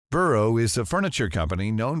Burrow is a furniture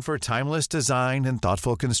company known for timeless design and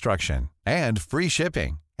thoughtful construction, and free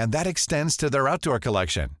shipping, and that extends to their outdoor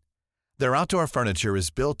collection. Their outdoor furniture is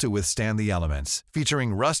built to withstand the elements,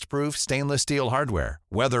 featuring rust-proof stainless steel hardware,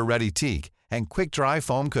 weather-ready teak, and quick-dry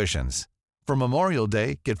foam cushions. For Memorial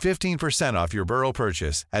Day, get 15% off your Burrow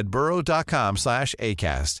purchase at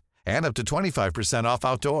burrow.com/ACAST, and up to 25% off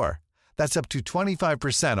outdoor. That's up to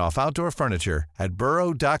 25% off outdoor furniture at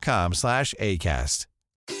burrow.com/ACAST.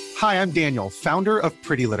 Hi, I'm Daniel, founder of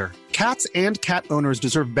Pretty Litter. Cats and cat owners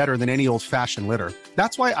deserve better than any old-fashioned litter.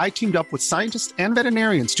 That's why I teamed up with scientists and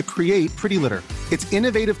veterinarians to create Pretty Litter. Its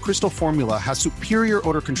innovative crystal formula has superior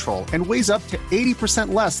odor control and weighs up to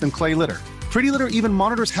 80% less than clay litter. Pretty Litter even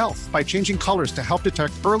monitors health by changing colors to help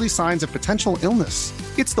detect early signs of potential illness.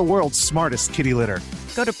 It's the world's smartest kitty litter.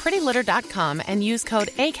 Go to prettylitter.com and use code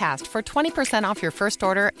ACAST for 20% off your first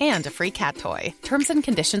order and a free cat toy. Terms and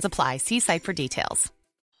conditions apply. See site for details.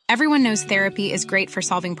 Everyone knows therapy is great for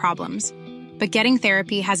solving problems, but getting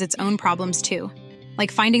therapy has its own problems too,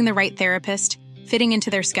 like finding the right therapist, fitting into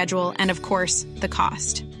their schedule, and of course, the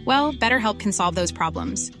cost. Well, BetterHelp can solve those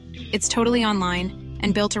problems. It's totally online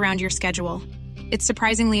and built around your schedule. It's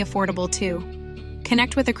surprisingly affordable too.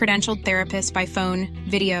 Connect with a credentialed therapist by phone,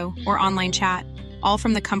 video, or online chat, all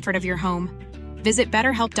from the comfort of your home. Visit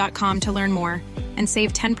BetterHelp.com to learn more and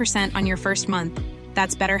save 10% on your first month.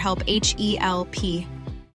 That's BetterHelp, H-E-L-P.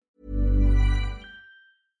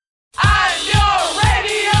 I'm your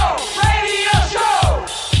radio show.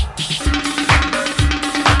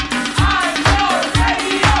 I'm your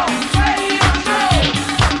radio show.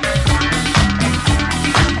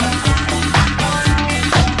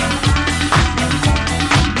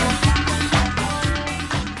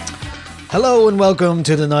 Hello and welcome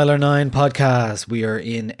to the Niler 9 podcast. We are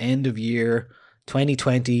in end of year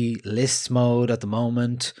 2020 lists mode at the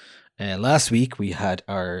moment. Last week we had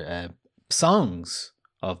our songs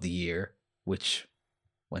of the year, which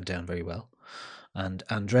went down very well. And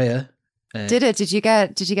Andrea did it? Did you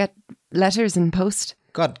get letters in post?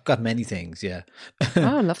 Got many things, yeah.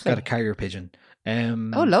 Oh, lovely. Got a carrier pigeon.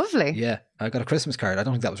 Oh, lovely. Yeah, I got a Christmas card. I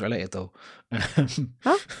don't think that was related though.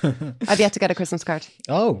 Huh? I've yet to get a Christmas card.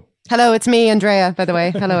 Oh. Hello, it's me, Andrea, by the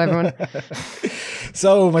way. Hello, everyone.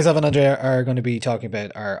 So myself and Andrea are going to be talking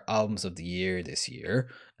about our albums of the year this year.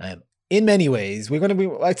 In many ways,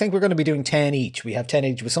 I think we're going to be doing 10 each. We have 10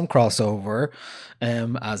 each with some crossover,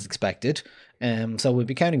 as expected. So we'll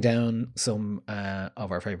be counting down some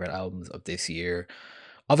of our favorite albums of this year.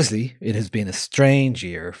 Obviously, it has been a strange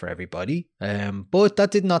year for everybody, but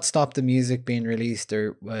that did not stop the music being released.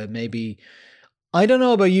 Or maybe, I don't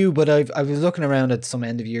know about you, but I was looking around at some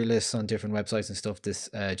end of year lists on different websites and stuff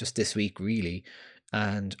just this week, really,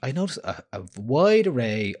 and I noticed a wide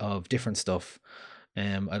array of different stuff.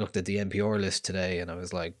 I looked at the NPR list today and I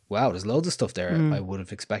was like, wow, there's loads of stuff there I would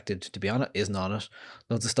have expected to be on it, isn't on it.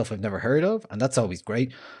 Loads of stuff I've never heard of, and that's always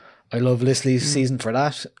great. I love List Leave season for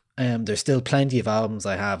that. There's still plenty of albums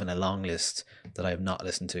I have in a long list that I have not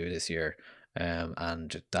listened to this year.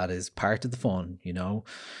 And that is part of the fun, you know.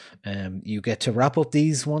 You get to wrap up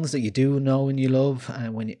these ones that you do know and you love,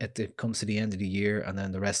 and when it comes to the end of the year, and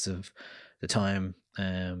then the rest of the time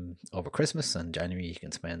over Christmas and January you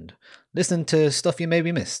can spend listening to stuff you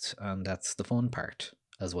maybe missed, and that's the fun part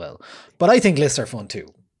as well. But I think lists are fun too,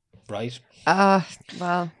 right? Well,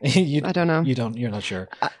 I don't know. You're not sure.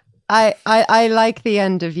 I like the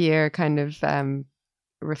end of year kind of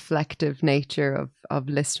reflective nature of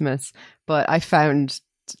Listmas, but I found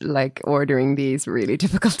like ordering these really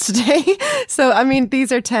difficult today. So I mean,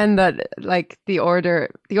 these are 10 that, like, the order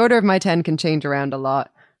of my 10 can change around a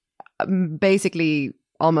lot. Basically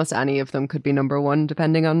almost any of them could be number one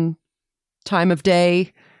depending on time of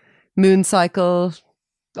day, moon cycle,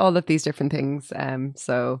 all of these different things.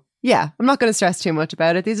 So yeah, I'm not going to stress too much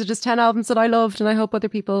about it. These are just 10 albums that I loved, and I hope other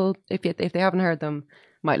people, if they haven't heard them,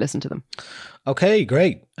 might listen to them. Okay,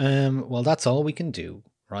 great. Well, that's all we can do,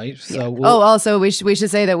 right? So yeah. Also we should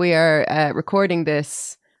say that we are recording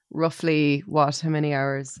this roughly how many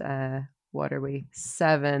hours? What are we?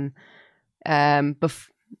 7.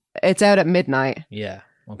 It's out at midnight. Yeah.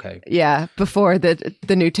 Okay. Yeah, before the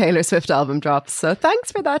new Taylor Swift album drops. So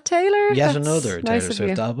thanks for that, Taylor. Yet another nice Taylor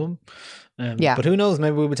Swift album. Yeah. But who knows?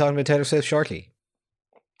 Maybe we'll be talking about Taylor Swift shortly.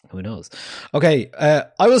 Who knows? Okay,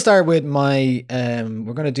 I will start with my,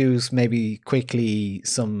 we're going to do maybe quickly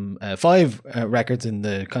some 5 records in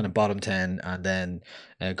the kind of bottom 10 and then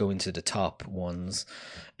go into the top ones.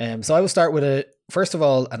 So I will start with first of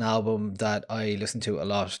all, an album that I listened to a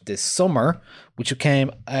lot this summer, which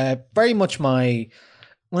became very much my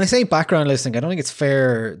when I say background listening, I don't think it's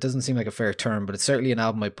fair. It doesn't seem like a fair term, but it's certainly an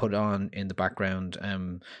album I put on in the background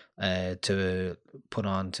to put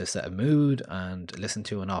on to set a mood and listen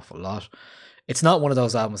to an awful lot. It's not one of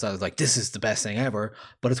those albums that I was like, this is the best thing ever,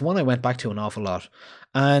 but it's one I went back to an awful lot.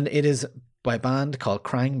 And it is by a band called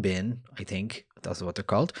Krang Bin, I think. That's what they're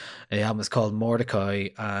called. The album is called Mordecai,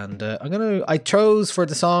 and I chose for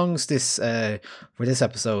the songs this for this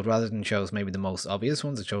episode, rather than chose maybe the most obvious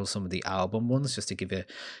ones, I chose some of the album ones just to give you a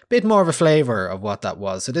bit more of a flavor of what that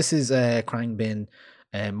was. So this is Krang Bin,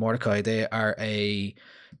 Mordecai. They are a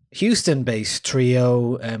Houston-based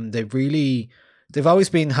trio. They've always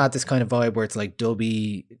had this kind of vibe where it's like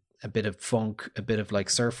dubby, a bit of funk, a bit of like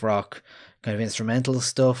surf rock, kind of instrumental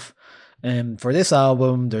stuff. For this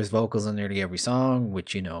album, there's vocals on nearly every song,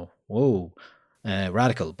 which,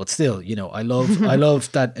 radical, but still, I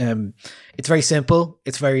love that. It's very simple.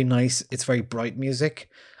 It's very nice. It's very bright music.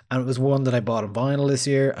 And it was one that I bought on vinyl this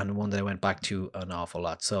year and one that I went back to an awful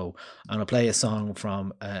lot. So I'm going to play a song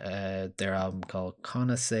from their album called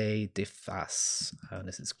Connaissez de Face. And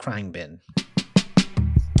this is Krang Bin.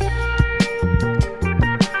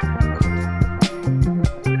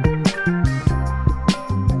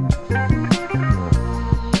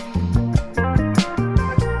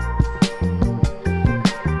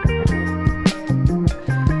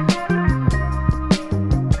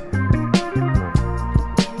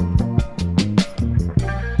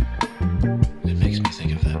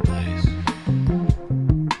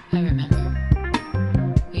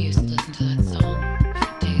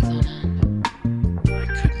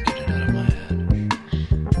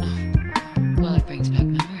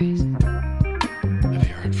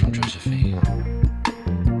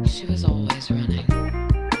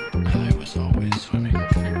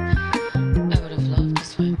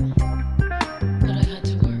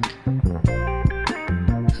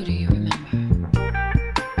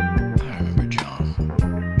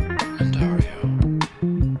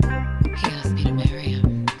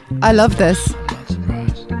 I love this.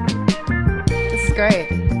 This is great.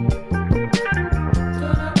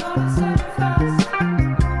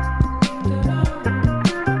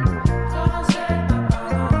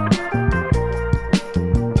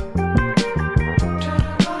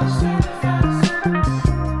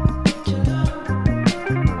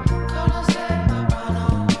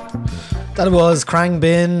 That was Krang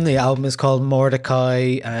Bin. The album is called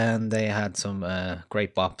Mordecai, and they had some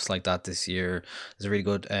great bops like that this year. There's a really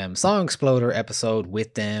good Song Exploder episode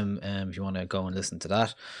with them if you want to go and listen to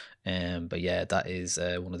that. But yeah, that is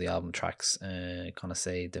one of the album tracks,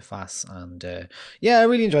 Connaissez de Face. And yeah, I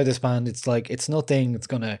really enjoy this band. It's like, it's nothing that's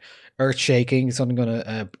going to earth shaking. It's not going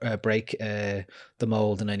to break the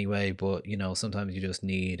mold in any way. But, sometimes you just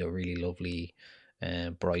need a really lovely,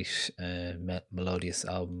 bright, melodious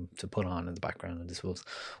album to put on in the background, and this was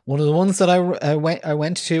one of the ones that I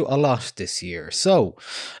went to a lot this year. So,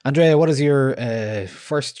 Andrea, what is your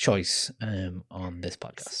first choice on this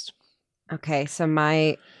podcast? Okay, so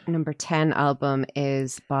my number 10 album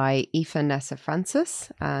is by Aoife Nessa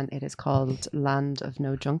Francis, and it is called Land of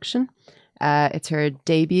No Junction. It's her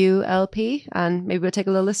debut LP, and maybe we'll take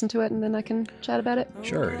a little listen to it and then I can chat about it.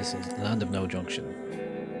 Sure, this is Land of No Junction.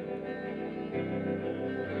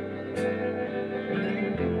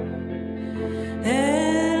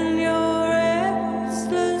 And your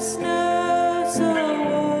restlessness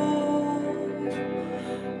awoke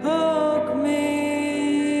me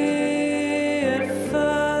at 3:05.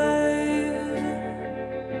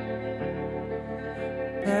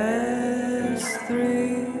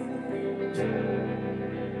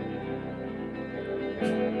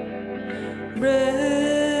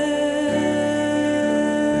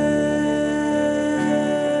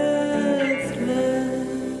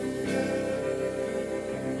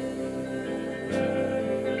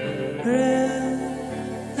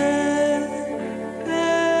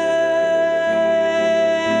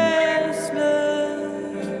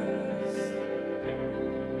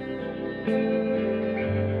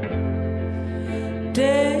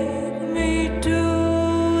 Take me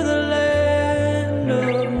to the land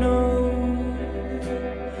of no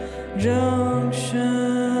junction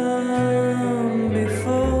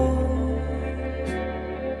before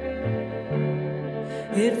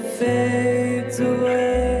it fades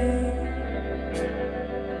away.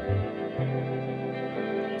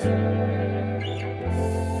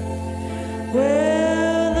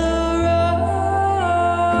 Where the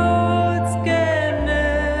roads can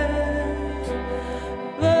never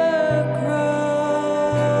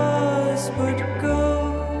cross but go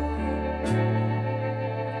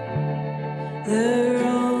their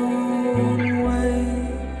own way.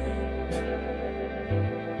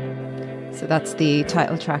 So that's the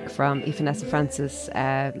title track from Aoife Nessa Francis'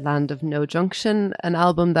 Land of No Junction, an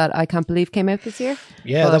album that I can't believe came out this year.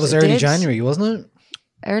 Yeah, But that was it early did. January, wasn't it?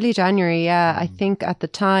 Early January, yeah. I think at the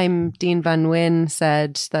time, Dean Van Wyn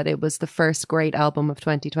said that it was the first great album of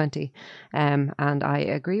 2020. And I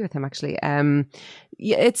agree with him, actually.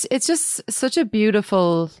 Yeah, it's just such a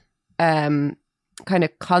beautiful kind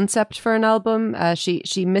of concept for an album.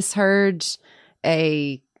 She misheard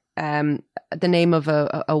the name of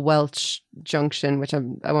a Welsh junction, which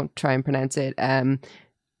I won't try and pronounce it.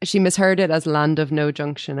 She misheard it as Land of No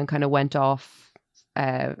Junction and kind of went off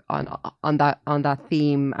on that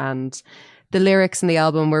theme. And the lyrics in the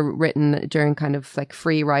album were written during kind of like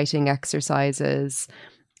free writing exercises.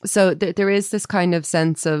 So there is this kind of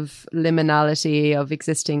sense of liminality, of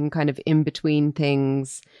existing kind of in between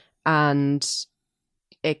things, and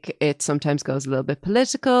it sometimes goes a little bit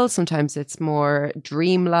political, sometimes it's more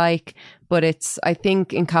dreamlike, but I think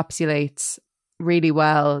encapsulates really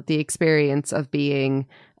well the experience of being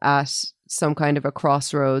at some kind of a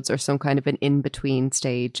crossroads or some kind of an in-between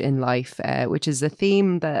stage in life, which is a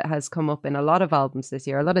theme that has come up in a lot of albums this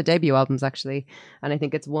year, a lot of debut albums actually, and I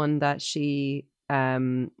think it's one that she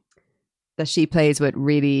plays with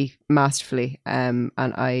really masterfully, and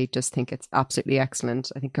I just think it's absolutely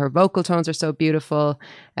excellent. I think her vocal tones are so beautiful.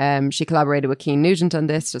 She collaborated with Keane Nugent on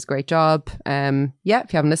this, does a great job. Yeah,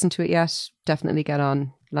 if you haven't listened to it yet, definitely get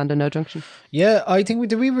on Land of No Junction. Yeah, I think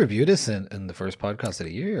did we review this in the first podcast of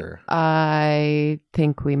the year? I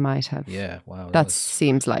think we might have. Yeah, wow. That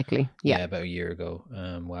seems likely. Yeah, about a year ago.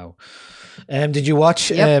 Wow. Did you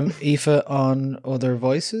watch Aoife on Other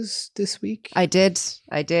Voices this week? I did.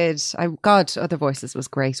 God, Other Voices was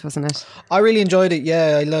great, wasn't it? I really enjoyed it.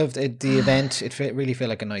 Yeah, I loved it. The event. It really felt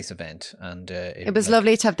like a nice event, and it was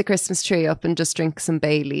lovely to have the Christmas tree up and just drink some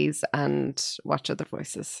Baileys and watch Other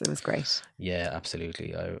Voices. It was great. Yeah,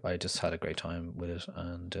 absolutely. I just had a great time with it,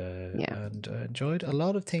 and enjoyed a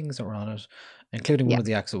lot of things that were on it, including one of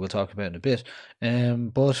the acts that we'll talk about in a bit.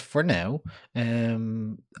 But for now,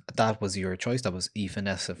 that was your choice. That was Aoife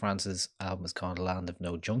Nessa Francis' album is called Land of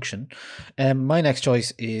No Junction. My next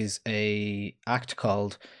choice is a act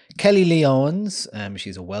called Kelly Lee Owens.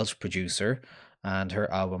 She's a Welsh producer, and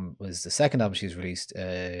her album was the second album she's released.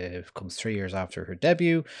 Comes 3 years after her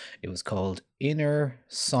debut. It was called Inner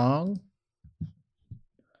Song.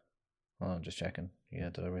 Oh, I'm just checking.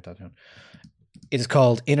 Yeah, did I write that down? It is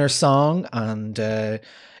called Inner Song, and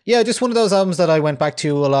just one of those albums that I went back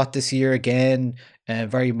to a lot this year again.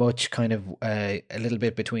 Very much kind of a little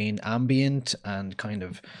bit between ambient and kind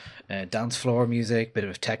of dance floor music, bit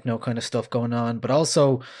of techno kind of stuff going on, but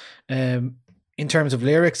also in terms of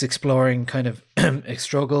lyrics, exploring kind of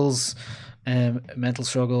struggles, mental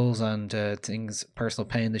struggles and things, personal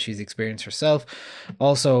pain that she's experienced herself,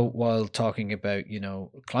 also while talking about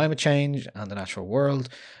climate change and the natural world.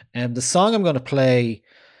 And the song I'm going to play,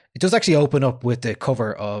 it does actually open up with the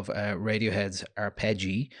cover of Radiohead's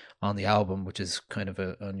Arpeggi on the album, which is kind of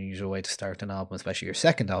an unusual way to start an album, especially your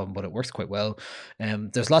second album, but it works quite well.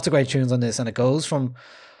 There's lots of great tunes on this, and it goes from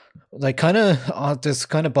like kind of there's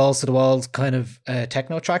kind of balls to the walls kind of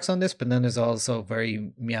techno tracks on this, but then there's also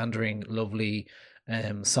very meandering, lovely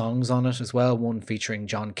songs on it as well. One featuring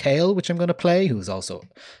John Cale, which I'm going to play, who's also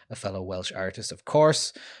a fellow Welsh artist, of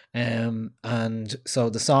course. And so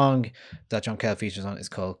the song that John Cale features on is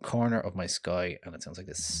called Corner of My Sky, and it sounds like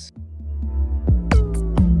this.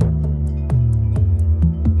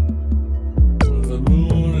 The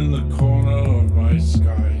moon in the corner of my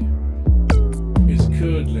sky is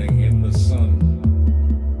curdling in the sun.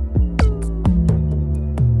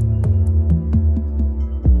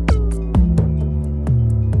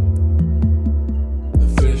 The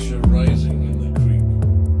fish are rising in the creek,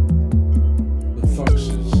 the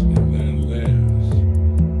foxes in their lairs.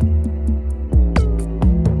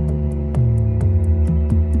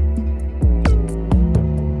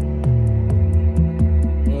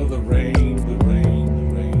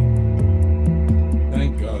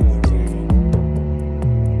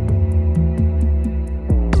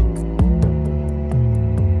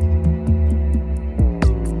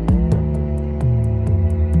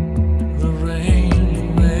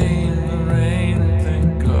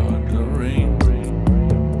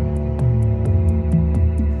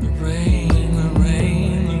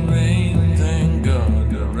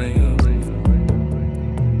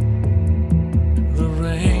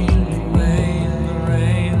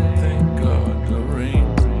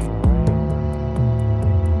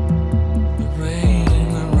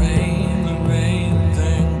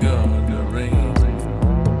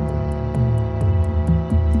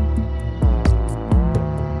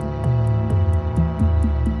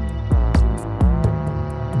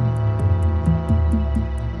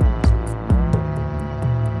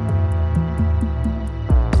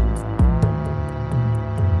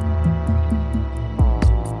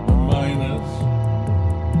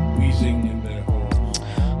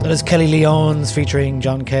 That is Kelly Leons featuring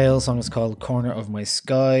John Cale. Song is called Corner of My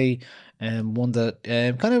Sky. One that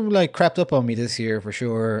kind of like crept up on me this year for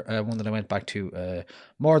sure. One that I went back to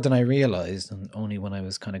more than I realised, and only when I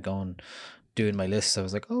was kind of doing my lists, I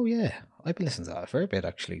was like, oh yeah, I've been listening to that for a bit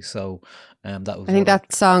actually. So that was. I think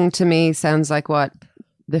that song to me sounds like what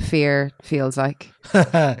The Fear feels like.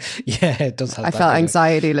 Yeah, it does have I felt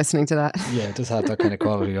anxiety listening to that. Yeah, it does have that kind of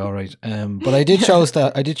quality, all right. But I did choose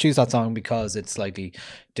that song because it's slightly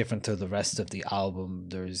different to the rest of the album.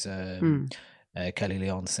 There's Kelly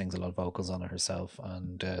Leon sings a lot of vocals on it herself,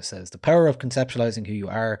 and says the power of conceptualizing who you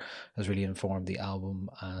are has really informed the album.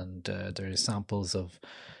 And there's samples of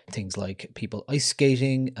things like people ice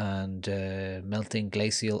skating and melting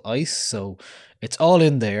glacial ice. So it's all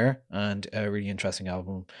in there, and a really interesting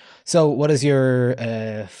album. So what is your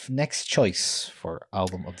next choice for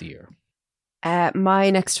album of the year? My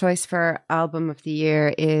next choice for album of the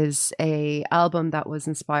year is a album that was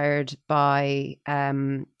inspired by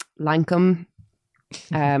Lancome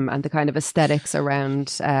and the kind of aesthetics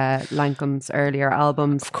around Lancome's earlier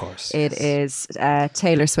albums. Of course. It is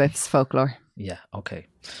Taylor Swift's Folklore. Yeah, okay.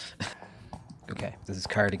 Okay, this is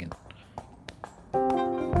Cardigan.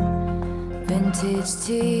 Vintage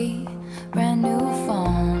tea, brand new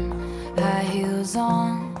phone, high heels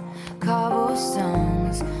on,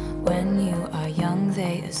 cobblestones. When you are young,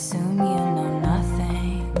 they assume you know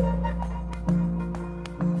nothing.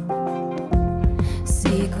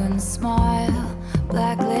 Sequin smile,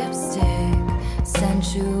 black lipstick,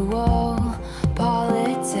 sensual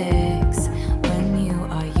politics. When you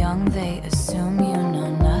are young, they assume you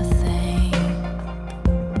know nothing.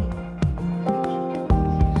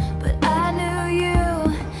 But I knew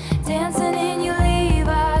you, dancing in your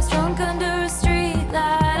Levi's, drunk under a street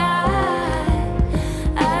light.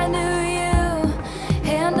 I knew you,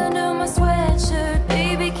 hand under my sweatshirt,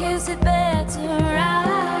 baby kiss it better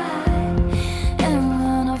right. And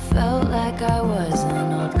when I felt like I was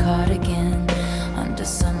an old cardigan under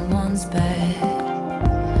someone's bed,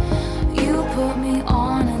 you put me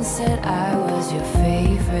on and said I was your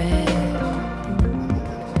favorite.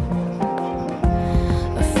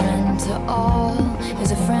 A friend to all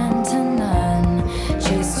is a friend to none.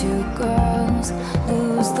 Chase two girls,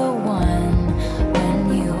 lose the one.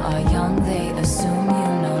 When you are young, they assume you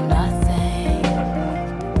know nothing.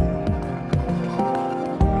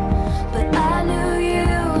 But I knew you,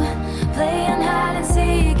 playing hide and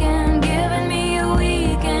seek and giving me your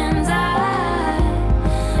weekends.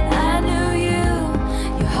 I knew you,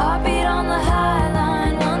 your heartbeat on the high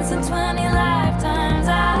line, once in 20 lifetimes.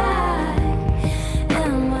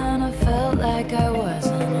 And when I felt like I was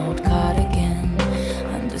an old cardigan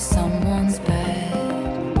under someone's bed,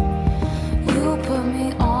 you put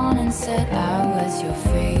me on and said I was your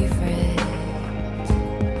favorite.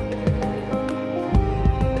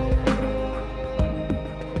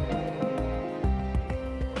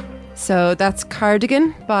 So that's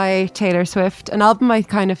Cardigan by Taylor Swift, an album I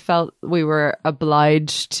kind of felt we were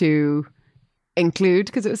obliged to include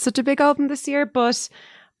because it was such a big album this year. But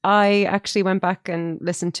I actually went back and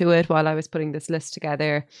listened to it while I was putting this list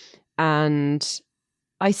together, and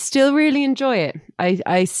I still really enjoy it.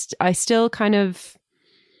 I still kind of,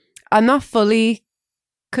 I'm not fully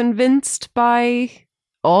convinced by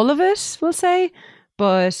all of it, we'll say,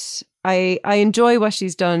 but I enjoy what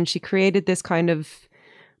she's done. She created this kind of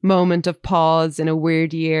moment of pause in a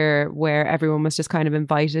weird year where everyone was just kind of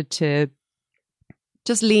invited to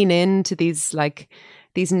just lean into these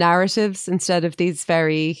narratives instead of these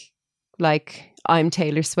very like, I'm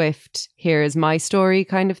Taylor Swift, here is my story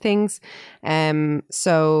kind of things.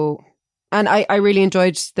 So, and I really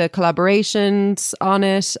enjoyed the collaborations on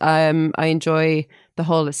it. I enjoy the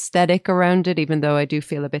whole aesthetic around it, even though I do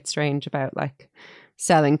feel a bit strange about like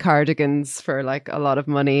selling cardigans for like a lot of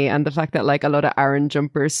money, and the fact that like a lot of Aran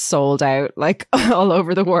jumpers sold out like all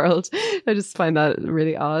over the world. I just find that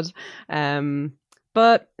really odd.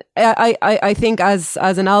 But I think as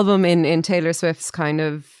an album in Taylor Swift's kind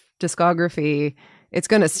of discography, it's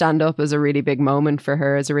going to stand up as a really big moment for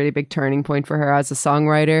her, as a really big turning point for her as a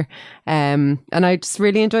songwriter. And I just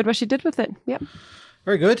really enjoyed what she did with it. Yeah.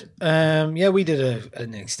 Very good. Yeah, we did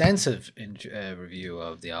an extensive review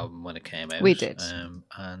of the album when it came out. We did.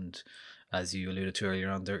 And as you alluded to earlier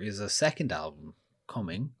on, there is a second album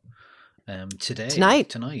coming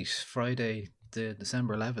tonight, Friday, the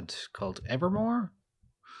December 11th, called Evermore.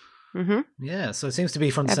 Mm-hmm. Yeah, so it seems to be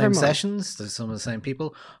from the same sessions. There's some of the same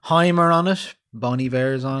people. Haim are on it. Bon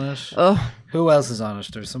Iver's on it. Oh. Who else is on it?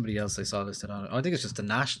 There's somebody else I saw listed on it. I think it's just the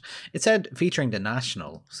National. It said featuring the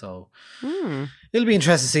National. So it'll be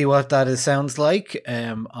interesting to see what that sounds like.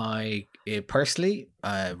 I personally,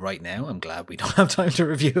 right now, I'm glad we don't have time to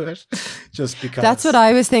review it, just because. That's what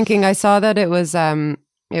I was thinking. I saw that it was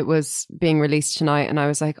being released tonight, and I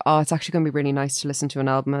was like, oh, it's actually going to be really nice to listen to an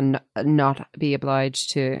album and not be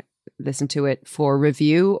obliged to listen to it for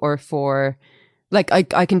review or for, like,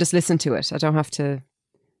 I can just listen to it. I don't have to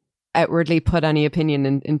outwardly put any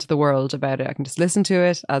opinion into the world about it. I can just listen to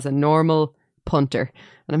it as a normal punter,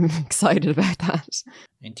 and I'm excited about that.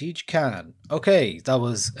 Indeed you can. Okay, that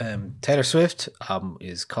was Taylor Swift.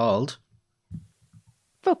 Is called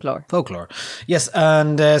Folklore. Yes,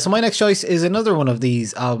 and so my next choice is another one of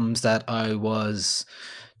these albums that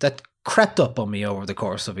crept up on me over the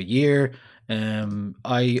course of a year. When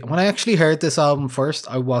I actually heard this album first,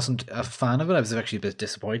 I wasn't a fan of it. I was actually a bit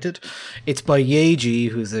disappointed. It's by Yeji,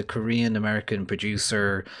 who's a Korean American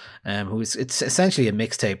producer, it's essentially a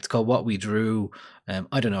mixtape. It's called What We Drew.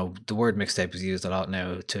 I don't know, the word mixtape is used a lot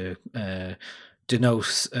now to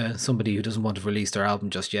denote somebody who doesn't want to release their album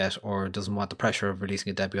just yet, or doesn't want the pressure of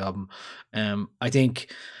releasing a debut album. I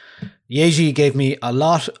think Yeji gave me a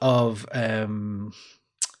lot of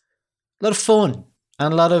fun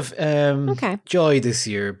and a lot of joy this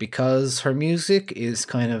year, because her music is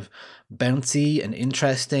kind of bouncy and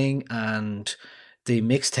interesting, and the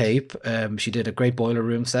mixtape, she did a great Boiler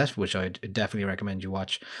Room set, which I'd definitely recommend you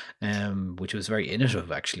watch, which was very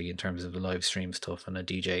innovative actually in terms of the live stream stuff and a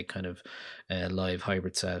DJ kind of live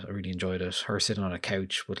hybrid set. I really enjoyed it. Her sitting on a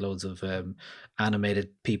couch with loads of animated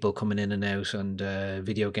people coming in and out, and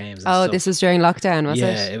video games and stuff. This was during lockdown, was it?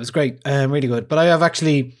 Yeah, it was great. Really good. But I have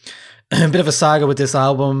actually a bit of a saga with this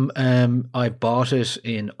album. I bought it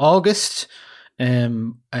in August,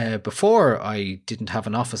 before I didn't have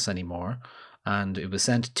an office anymore, and it was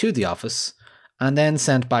sent to the office and then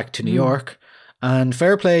sent back to New York. And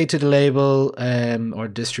fair play to the label or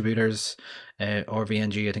distributors, or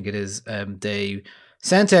VNG, I think it is. They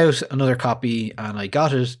sent out another copy, and I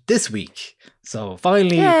got it this week. So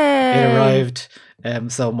finally, it arrived.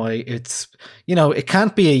 It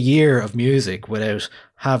can't be a year of music without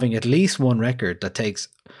having at least one record that takes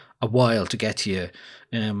a while to get to you.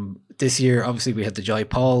 This year, obviously, we had the Jai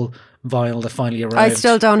Paul vinyl that finally arrived. I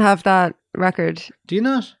still don't have that record. Do you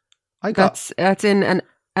not? That's in an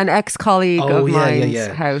ex-colleague of mine's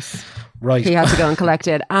house. Right. He had to go and collect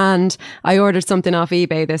it. And I ordered something off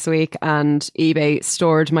eBay this week, and eBay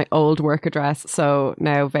stored my old work address. So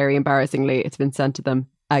now, very embarrassingly, it's been sent to them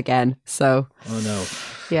again. So, oh no.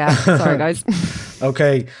 Yeah, sorry guys.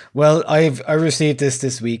 Okay, well, I received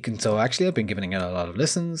this week, and so actually I've been giving it a lot of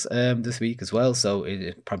listens this week as well, so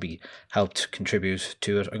it probably helped contribute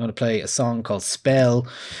to it. I'm going to play a song called Spell,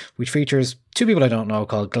 which features two people I don't know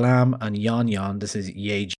called Glam and Yon Yon. This is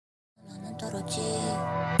Yeji.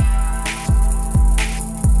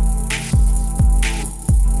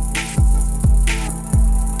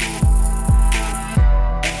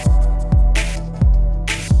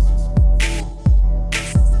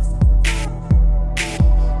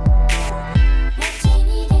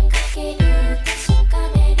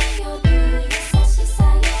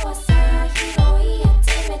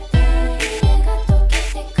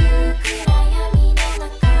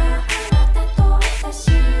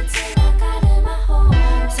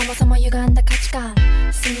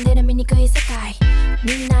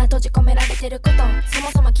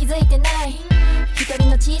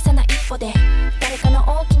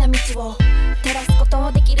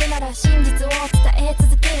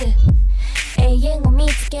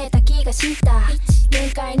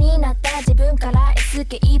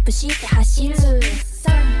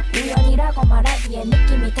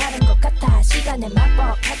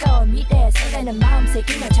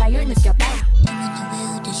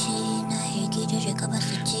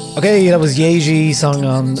 Okay, that was Yeji,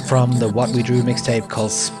 song from the What We Drew mixtape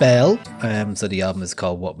called Spell. So the album is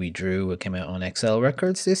called What We Drew. It came out on XL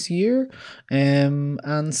Records this year.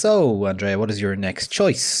 And so, Andrea, what is your next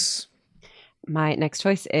choice? My next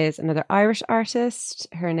choice is another Irish artist.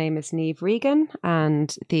 Her name is Niamh Regan,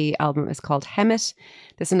 and the album is called Hemet.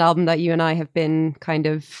 This is an album that you and I have been kind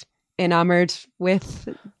of enamored with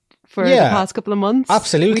for the past couple of months.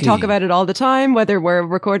 Absolutely. We talk about it all the time, whether we're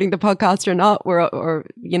recording the podcast or not, or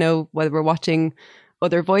whether we're watching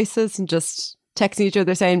other voices and just texting each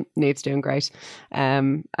other saying, Niamh's doing great.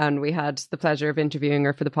 And we had the pleasure of interviewing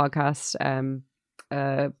her for the podcast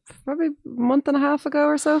probably a month and a half ago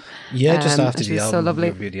or so. Yeah, just after the album. So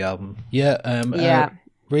lovely. Reviewed the album. Yeah.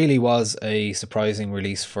 Really was a surprising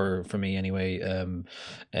release for me anyway. An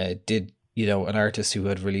artist who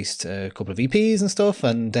had released a couple of EPs and stuff,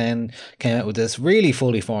 and then came out with this really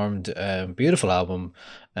fully formed, beautiful album.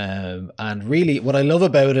 And really, what I love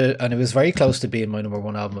about it, and it was very close to being my number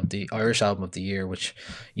one album of the Irish album of the year, which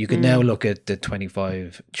you can now look at the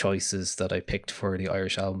 25 choices that I picked for the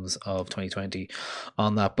Irish albums of 2020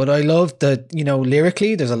 on that. But I love that, you know,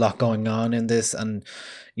 lyrically, there's a lot going on in this, and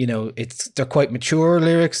you know, they're quite mature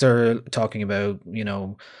lyrics. They're talking about, you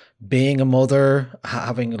know, being a mother,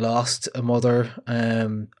 having lost a mother,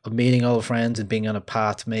 meeting old friends, and being on a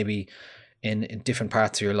path maybe in different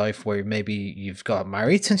parts of your life where maybe you've got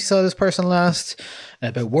married since you saw this person last,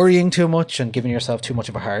 about worrying too much and giving yourself too much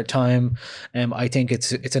of a hard time. I think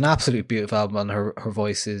it's an absolute beautiful album, and her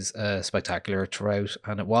voice is spectacular throughout,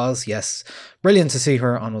 and it was, yes, brilliant to see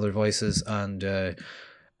her on Other Voices. And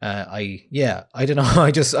I don't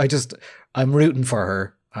know, I'm rooting for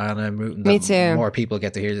her, and I'm rooting that more people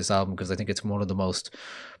get to hear this album, because I think it's one of the most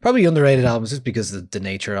probably underrated albums, just because of the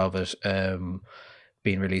nature of it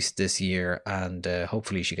being released this year. And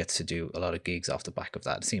hopefully she gets to do a lot of gigs off the back of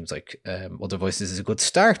that. It seems like Other Voices is a good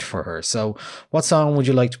start for her. So what song would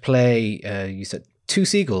you like to play? You said Two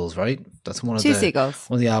Seagulls, right? That's one of one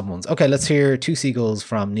of the album ones. Okay, let's hear Two Seagulls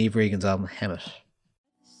from Niamh Regan's album Hemet.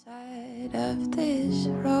 Side of this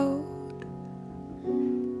road,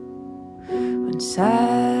 when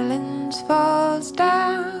silence falls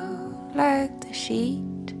down like the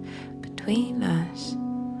sheet between us,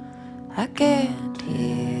 I can't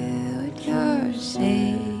hear what you're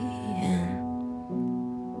saying.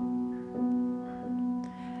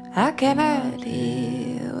 I cannot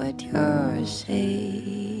hear what you're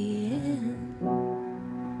saying.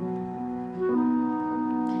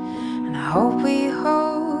 And I hope we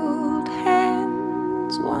hold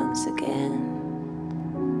hands once again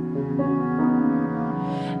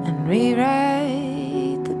and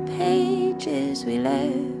rewrite the pages we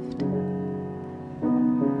left.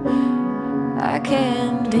 I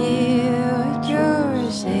can't hear what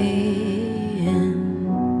you're saying.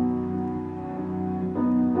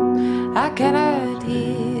 I cannot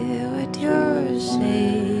hear what you're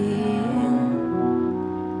saying.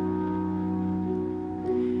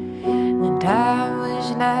 And time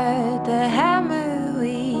was not the hammer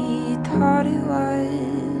we thought it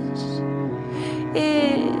was.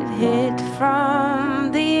 It hit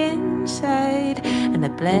from the inside and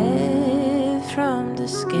it bled from the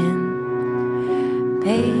skin.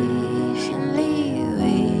 Patiently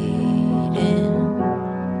waiting.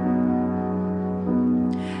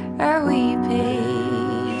 Are we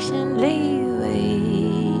patiently waiting?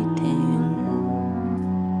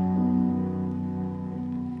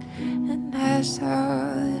 And I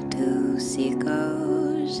saw two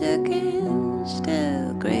seagulls against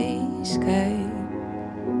a grey sky.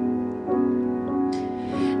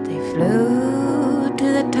 They flew to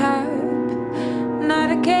the top, not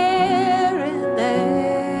a care in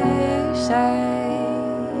their sights.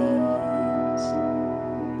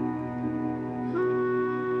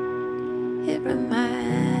 It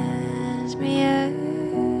reminds me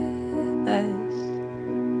of us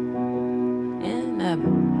in a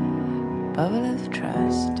bubble of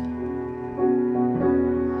trust.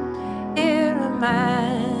 It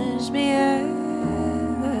reminds me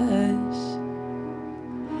of us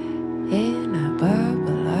in a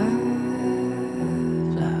bubble of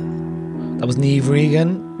love. That was Niamh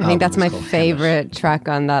Regan. I think that's my favorite track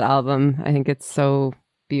on that album. I think it's so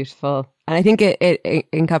beautiful. And I think it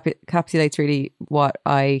encapsulates really what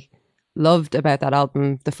I loved about that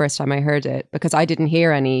album the first time I heard it, because I didn't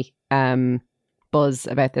hear any buzz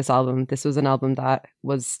about this album. This was an album that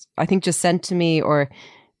was, I think, just sent to me, or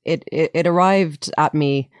it arrived at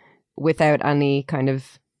me without any kind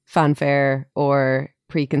of fanfare or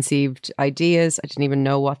preconceived ideas. I didn't even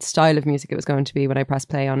know what style of music it was going to be when I pressed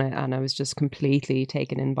play on it, and I was just completely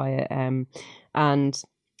taken in by it. And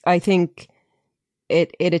I think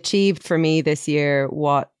it achieved for me this year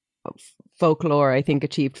what Folklore, I think,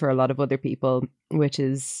 achieved for a lot of other people, which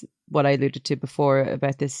is what I alluded to before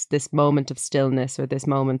about this moment of stillness, or this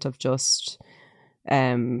moment of just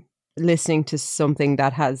listening to something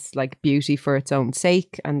that has like beauty for its own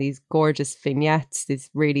sake, and these gorgeous vignettes, this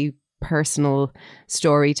really personal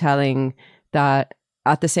storytelling that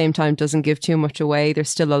at the same time doesn't give too much away. There's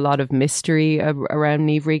still a lot of mystery around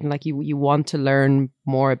Niamh Regan. Like you want to learn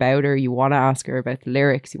more about her. You want to ask her about the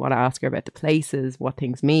lyrics. You want to ask her about the places, what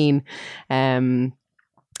things mean. And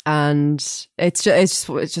it's just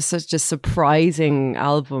such a surprising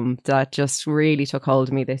album that just really took hold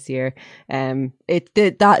of me this year.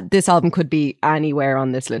 This album could be anywhere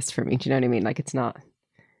on this list for me. Do you know what I mean? Like, it's not.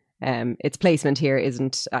 Its placement here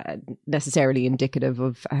isn't necessarily indicative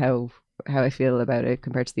of how I feel about it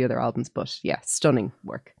compared to the other albums, but yeah, stunning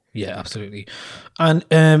work. Yeah, absolutely. And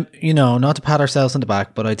you know, not to pat ourselves on the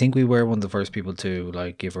back, but I think we were one of the first people to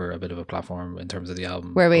like give her a bit of a platform in terms of the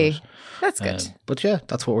album. Were we? But, That's good. but yeah,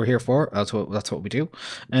 that's what we're here for. That's what we do.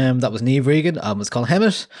 That was Niamh Regan. The album is called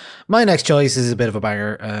Hemet. My next choice is a bit of a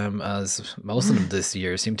banger, as most of them this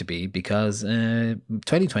year seem to be, because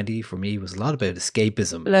 2020 for me was a lot about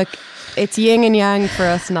escapism. Look, it's yin and yang for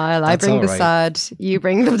us, Niall. I That's bring the all sad, you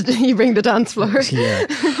bring the dance floor. Yeah.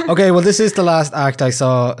 Okay, well, this is the last act I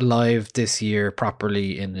saw live this year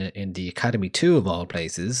properly in the Academy 2 of all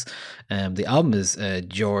places. The album is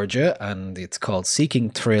Georgia, and it's called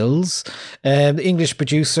Seeking Thrills. The English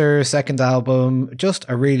producer, second album, just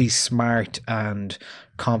a really smart and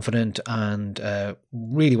confident and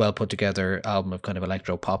really well put together album of kind of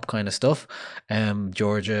electro pop kind of stuff.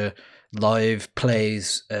 Georgia live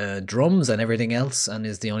plays drums and everything else, and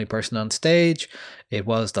is the only person on stage. It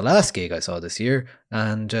was the last gig I saw this year,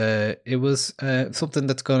 and it was something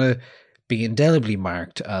that's going to be indelibly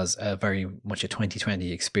marked as a very much a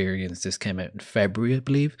 2020 experience. This came out in February, I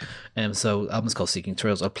believe. So the album's called Seeking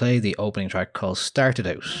Thrills. I'll play the opening track called Started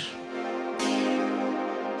Out.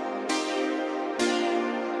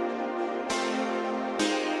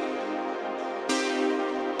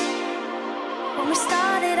 When we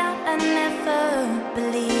started out, I never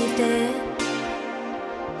believed it.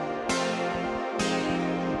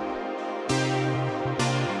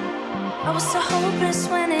 I was so hopeless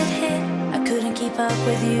when it hit, I couldn't keep up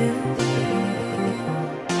with you.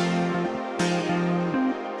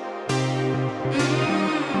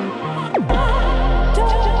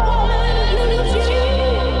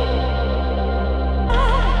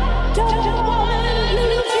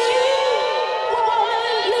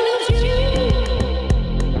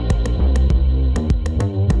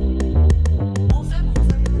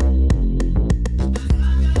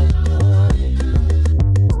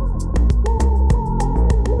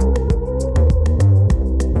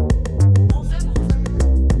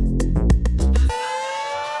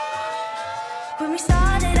 When we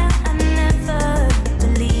started out, I never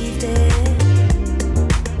believed it.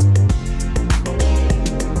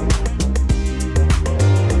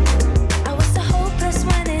 I was so hopeless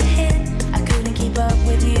when it hit, I couldn't keep up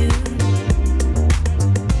with you.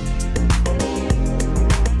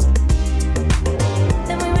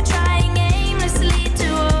 Then we were trying aimlessly to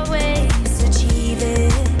always achieve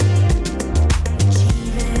it.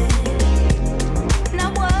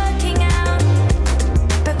 Not working out.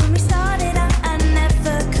 But when we started out, I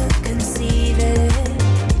never could conceive it.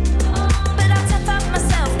 But I'll tough up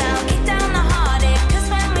myself now, kick down the heartache. 'Cause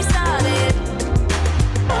when we started,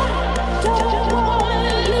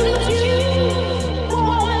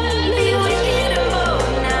 be wicked and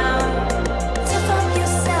bold now. Tough up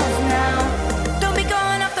yourself now. Don't be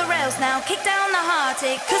going off the rails now, kick down the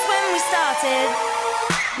heartache. 'Cause when we started,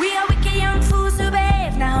 we are wicked young fools who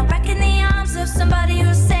behave now, back in the arms of somebody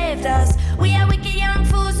who saved us. We are wicked young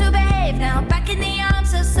fools who behave now, back in the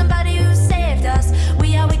arms of somebody who saved us.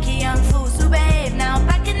 We are wicked young fools who behave now,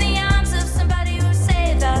 back in the arms of somebody who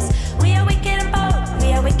saved us. We are wicked and bold,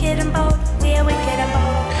 we are wicked and bold, we are wicked and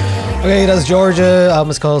bold. Okay, that's Georgia. Album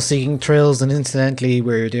is called Seeking Thrills, and incidentally,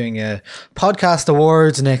 we're doing a podcast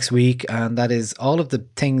awards next week, and that is all of the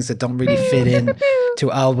things that don't really fit in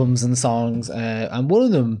to albums and songs. And one of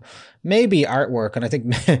them may be artwork, and I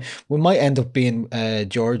think we might end up being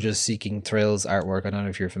Georgia's Seeking Thrills artwork. I don't know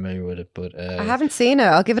if you're familiar with it, but I haven't seen it.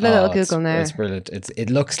 I'll give it a little Google now. It's brilliant. It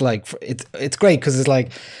looks like it's great because it's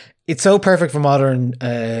like. It's so perfect for modern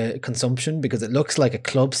consumption because it looks like a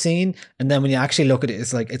club scene, and then when you actually look at it,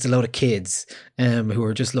 it's like it's a load of kids who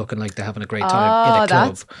are just looking like they're having a great time in a club.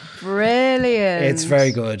 That's brilliant. It's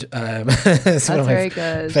very good. It's one of my very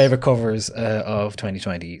good. favorite covers of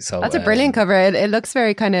 2020. So That's a brilliant cover. It looks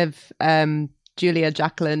very kind of Julia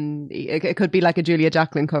Jacqueline. It could be like a Julia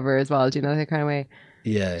Jacqueline cover as well. Do you know that kind of way?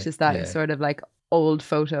 Yeah, It's just that sort of like old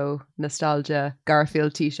photo nostalgia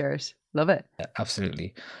Garfield t-shirt. Love it. Yeah,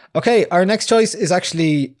 absolutely. Okay, our next choice is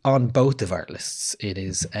actually on both of our lists. It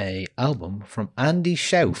is a album from Andy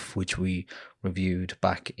Schauf, which we reviewed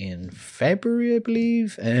back in February, I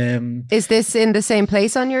believe. Is this in the same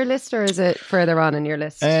place on your list, or is it further on in your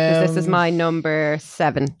list? Because this is my number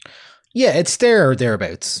 7. Yeah, it's there or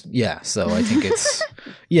thereabouts. Yeah, so I think it's...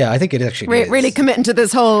 yeah, I think it actually is. Really committing to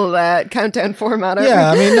this whole countdown format.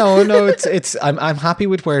 Yeah, I mean, no, it's... I'm happy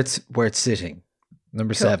with where it's sitting.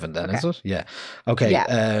 Number 7 then, is it? Yeah. Okay.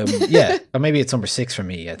 Yeah. Yeah. Or maybe it's number 6 for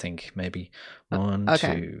me, I think. Maybe 1,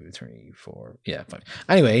 2, 3, 4. Yeah, 5.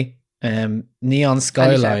 Anyway, Neon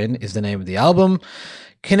Skyline is the name of the album.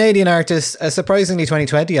 Canadian artist, a surprisingly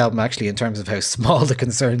 2020 album actually, in terms of how small the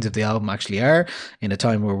concerns of the album actually are, in a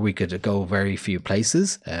time where we could go very few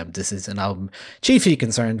places. This is an album chiefly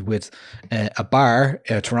concerned with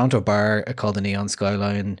a Toronto bar called the Neon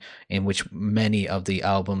Skyline, in which many of the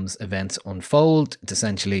album's events unfold. It's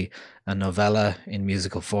essentially a novella in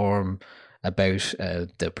musical form about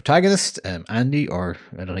the protagonist, Andy, or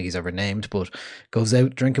I don't think he's ever named, but goes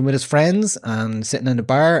out drinking with his friends and sitting in a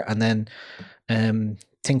bar, and then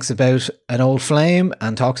thinks about an old flame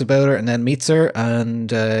and talks about her, and then meets her,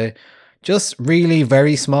 and just really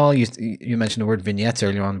very small. You mentioned the word vignettes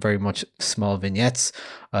earlier on, very much small vignettes.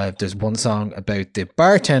 There's one song about the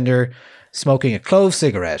bartender smoking a clove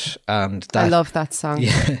cigarette, and I love that song.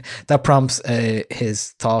 Yeah, that prompts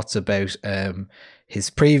his thoughts about his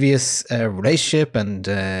previous relationship and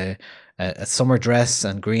a summer dress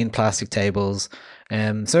and green plastic tables.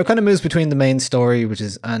 So it kind of moves between the main story, which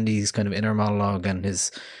is Andy's kind of inner monologue, and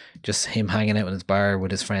just him hanging out in his bar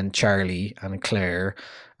with his friend Charlie and Claire,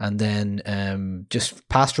 and then just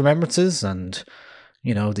past remembrances and,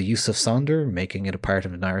 you know, the use of Sonder, making it a part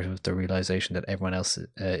of the narrative, the realization that everyone else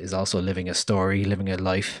is also living a story, living a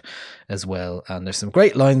life as well. And there's some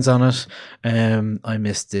great lines on it. I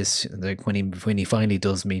missed this, like when he finally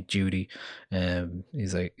does meet Judy,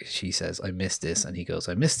 he's like, she says, "I missed this," and he goes,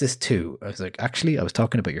 "I missed this too." I was like, actually, I was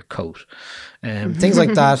talking about your coat. Things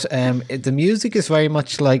like that. The music is very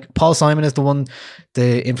much like Paul Simon is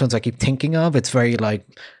the influence I keep thinking of. It's very like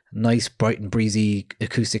nice, bright and breezy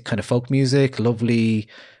acoustic kind of folk music, lovely,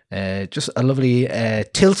 just a lovely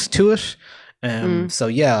tilt to it. So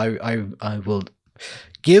yeah, I will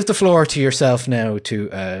give the floor to yourself now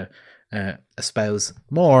to espouse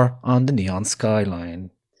more on the Neon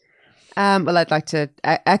Skyline. Well, I'd like to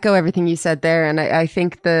echo everything you said there, and I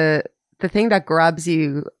think the thing that grabs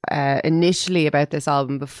you initially about this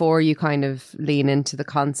album before you kind of lean into the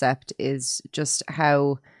concept is just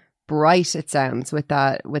how bright it sounds with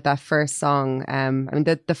that first song. I mean,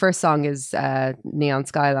 the first song is Neon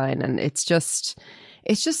Skyline, and it's just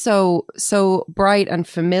so bright and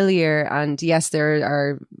familiar. And yes, there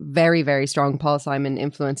are very, very strong Paul Simon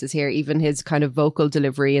influences here. Even his kind of vocal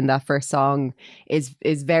delivery in that first song is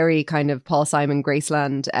very kind of Paul Simon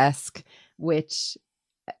Graceland-esque, which,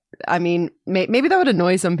 I mean, maybe that would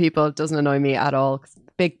annoy some people. It doesn't annoy me at all.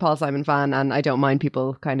 Big Paul Simon fan, and I don't mind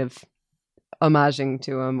people kind of homaging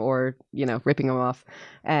to him or, you know, ripping him off.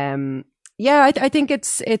 Yeah, I think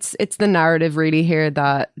it's the narrative really here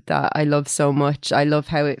that I love so much. I love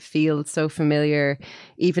how it feels so familiar,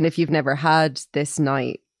 even if you've never had this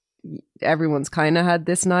night. Everyone's kind of had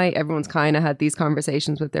this night. Everyone's kind of had these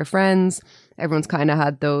conversations with their friends. Everyone's kind of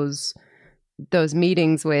had those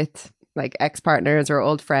meetings with like ex-partners or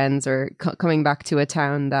old friends, or coming back to a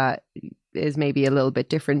town that is maybe a little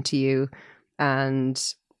bit different to you,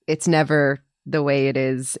 and it's never the way it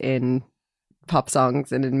is in pop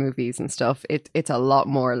songs and in movies and stuff. It's a lot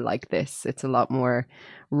more like this. It's a lot more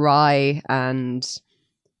wry and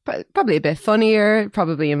probably a bit funnier. It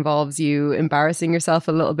probably involves you embarrassing yourself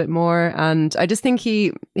a little bit more. And I just think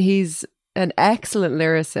he's an excellent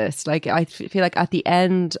lyricist. Like, I feel like at the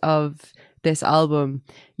end of this album,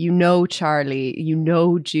 you know Charlie, you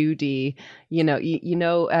know Judy, you know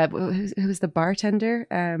who's the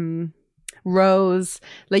bartender? Rose.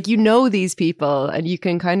 Like, you know these people, and you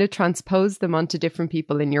can kind of transpose them onto different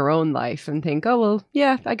people in your own life and think, oh well,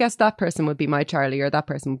 yeah, I guess that person would be my Charlie, or that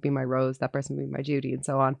person would be my Rose, that person would be my Judy, and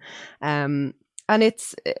so on. And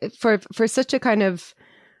it's for such a kind of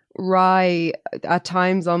wry, at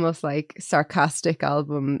times almost like sarcastic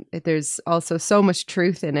album, there's also so much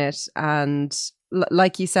truth in it. And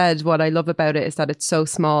like you said, what I love about it is that it's so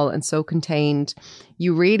small and so contained.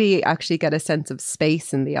 You really actually get a sense of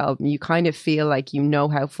space in the album. You kind of feel like you know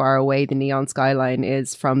how far away the Neon Skyline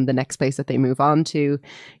is from the next place that they move on to.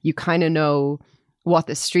 You kind of know what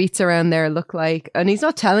the streets around there look like. And he's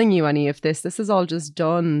not telling you any of this. This is all just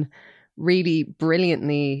done really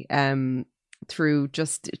brilliantly through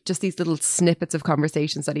just these little snippets of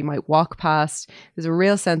conversations that he might walk past. There's a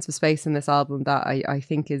real sense of space in this album that I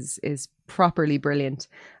think is properly brilliant.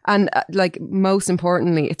 And like, most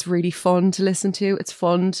importantly, it's really fun to listen to. It's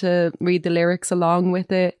fun to read the lyrics along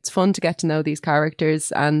with it. It's fun to get to know these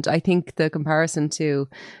characters. And I think the comparison to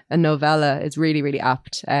a novella is really, really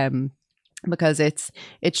apt, because it's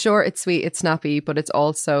short, it's sweet, it's snappy, but it's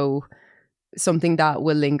also something that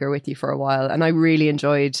will linger with you for a while. And I really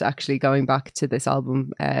enjoyed actually going back to this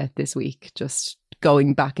album this week, just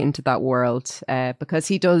going back into that world, because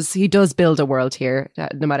he does build a world here,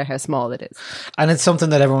 no matter how small it is. And it's something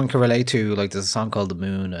that everyone can relate to. Like there's a song called The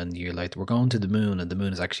Moon, and you're like, we're going to the moon, and the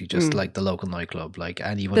moon is actually just like the local nightclub, like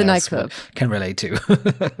anyone The else nightclub. can relate to.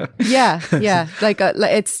 Yeah. Like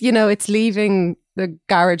it's, it's leaving the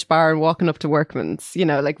garage bar and walking up to Workman's,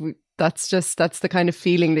 like that's the kind of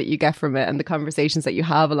feeling that you get from it, and the conversations that you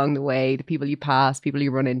have along the way, the people you pass, people you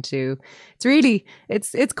run into. It's really,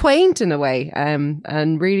 it's quaint in a way,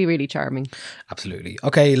 and really, really charming. Absolutely.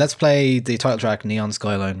 Okay, let's play the title track, Neon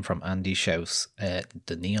Skyline, from Andy Schaus,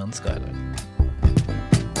 The Neon Skyline.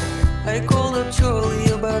 I called up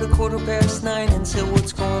Charlie about 9:15 and said,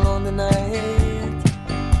 what's going on tonight?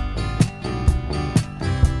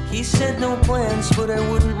 He said no plans, but I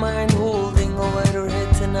wouldn't mind holding a lighter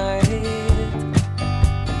head tonight.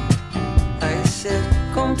 I said,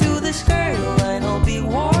 come to the skyline, I'll be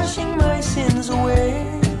washing my sins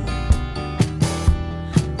away.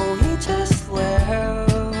 Oh, he just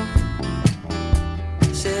laughed,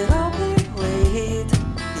 said I'll be late,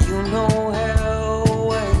 you know how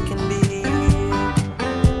I can be.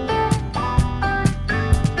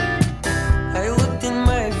 I looked in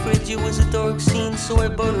my fridge, it was a dark scene, so I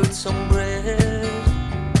buttered some bread,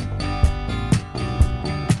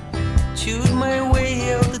 chewed my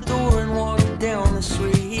way out the door and walked down the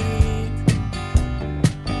street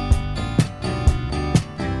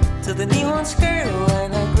to the neon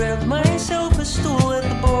skyline. I grabbed myself a stool at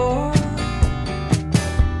the bar.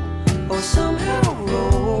 Oh, somehow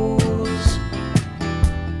Rose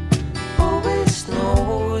always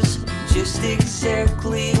knows just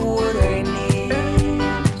exactly what I need.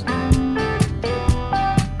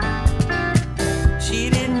 She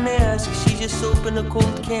didn't ask, she just opened a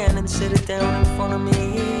cold can and set it down in front of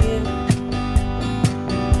me.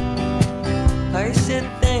 I said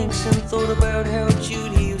thanks and thought about how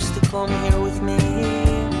Judy used to come here with me.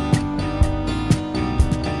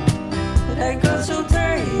 But I got so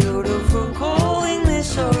tired of recalling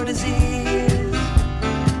this our disease,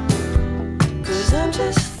 'cause I'm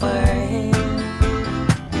just fine.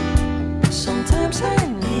 Sometimes I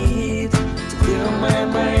need to clear my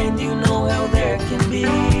mind, you know how that can be.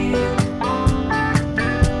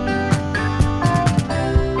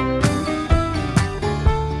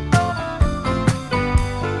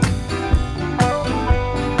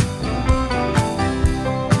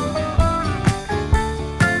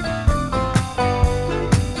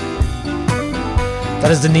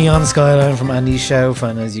 That is The Neon Skyline from Andy Schauf,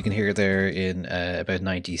 and as you can hear there, in about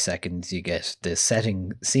 90 seconds you get the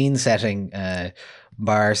scene setting,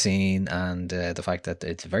 bar scene, and the fact that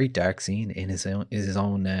it's a very dark scene in his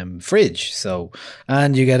own fridge. So,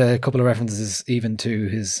 and you get a couple of references even to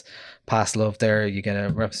his past love there. You get a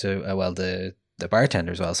reference to the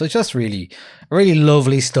bartender as well. So it's just a really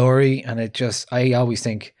lovely story, and I always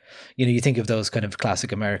think, you think of those kind of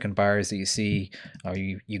classic American bars that you see or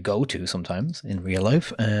you go to sometimes in real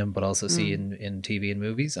life, but also see in TV and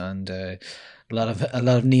movies, and a lot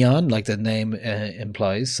of neon, like the name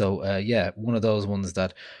implies. So one of those ones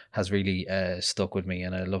that has really stuck with me,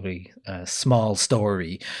 and a lovely small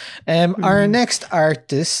story. Our next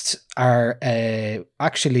artists are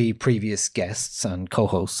actually previous guests and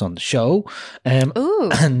co-hosts on the show,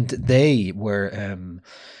 and they were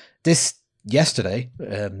this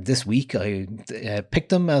week I picked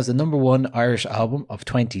them as the number one Irish album of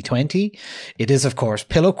 2020. It is, of course,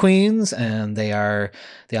 Pillow Queens, and the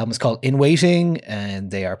album is called In Waiting, and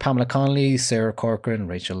they are Pamela Connolly, Sarah Corcoran,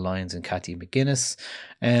 Rachel Lyons, and Kathy McGuinness.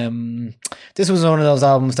 This was one of those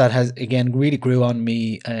albums that has, again, really grew on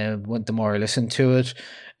me the more I listened to it.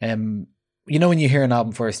 When you hear an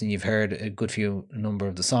album first and you've heard a good number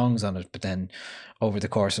of the songs on it, but then over the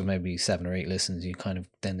course of maybe 7 or 8 listens,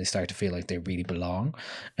 then they start to feel like they really belong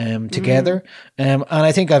together. And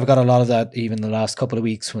I think I've got a lot of that even the last couple of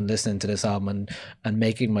weeks when listening to this album and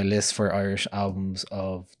making my list for Irish albums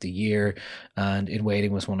of the year. And In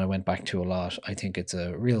Waiting was one I went back to a lot. I think it's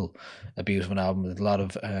a beautiful album with a lot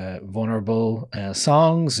of vulnerable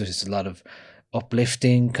songs. There's a lot of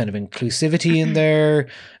uplifting kind of inclusivity in there,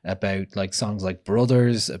 about like songs like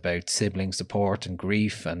Brothers, about sibling support and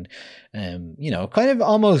grief, and kind of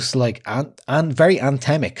almost like and very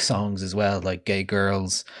anthemic songs as well, like Gay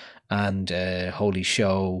Girls and Holy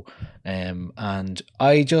Show, and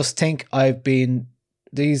I just think Pillow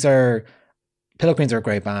Queens are a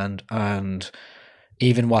great band, and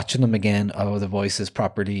even watching them again, The Voices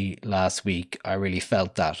property last week, I really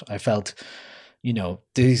felt that. I felt,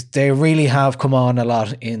 they really have come on a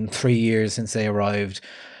lot in 3 years since they arrived,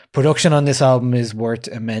 Production on this album is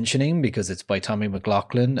worth mentioning because it's by Tommy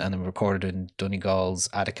McLaughlin and recorded in Donegal's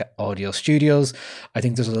Attica Audio Studios. I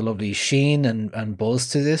think there's a lovely sheen and buzz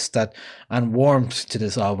to this and warmth to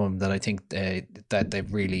this album that I think that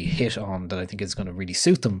they've really hit on, that I think is going to really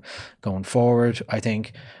suit them going forward. I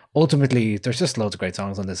think ultimately there's just loads of great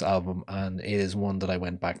songs on this album, and it is one that I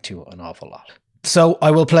went back to an awful lot. So I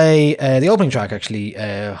will play the opening track, actually,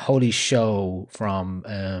 Holy Show from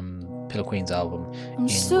Pillow Queen's album. I'm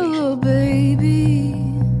still a baby.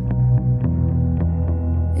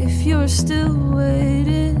 If you're still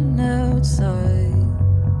waiting outside,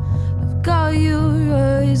 I've got your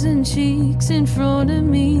eyes and cheeks in front of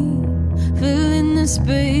me, filling the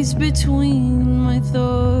space between my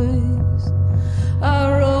thighs.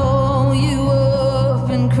 I roll you up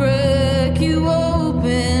and crack you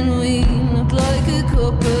open. We look like a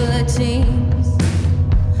couple of teens,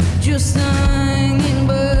 just hanging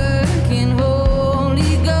back in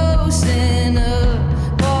Holy Ghost and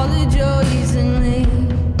apologizing me.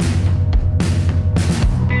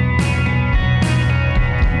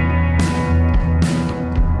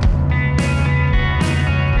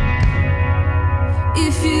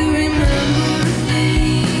 If you remember a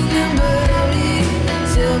thing about it,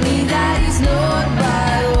 tell me that it's not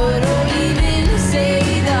by word or even say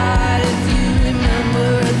that. If you remember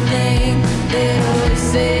a thing that I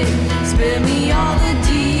said, spare me all the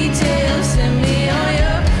details, send me all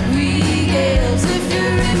your regales. If you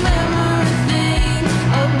remember a thing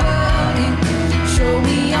about it, show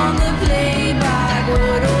me on the playback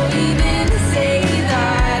word or even say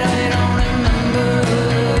that. I don't remember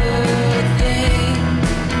a thing.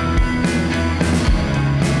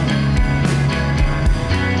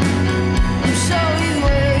 I'm so you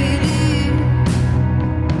waiting.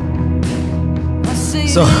 I say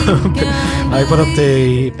So again, I put up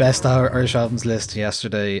the best Irish albums list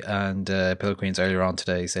yesterday, and Pillow Queens earlier on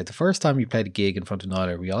today said the first time we played a gig in front of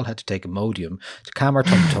Niler, we all had to take Imodium to calm our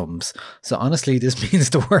tum-tums. So honestly, this means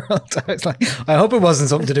the world. I was like, I hope it wasn't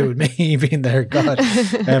something to do with me being there, God.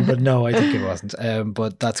 But no, I think it wasn't.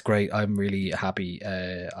 But that's great. I'm really happy,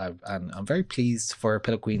 and I'm very pleased for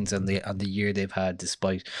Pillow Queens and the year they've had,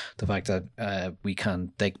 despite the fact that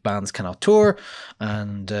bands cannot tour,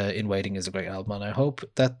 and In Waiting is a great album, and I hope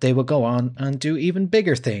that they will go on and do even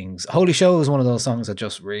bigger things. Holy Show is one of those songs that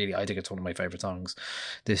just really, I think it's one of my favorite songs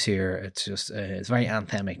this year. It's just it's very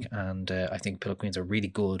anthemic, and I think Pillow Queens are really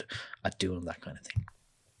good at doing that kind of thing.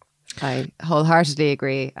 I wholeheartedly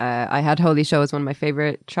agree. I had Holy Show as one of my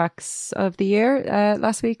favorite tracks of the year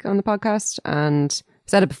last week on the podcast, and I've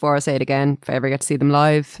said it before, I'll say it again. If I ever get to see them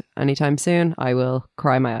live anytime soon, I will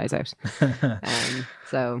cry my eyes out.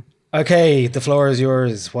 So Okay, the floor is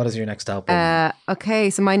yours. What is your next album? okay,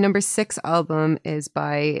 so my number 6 album is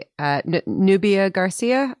by Nubia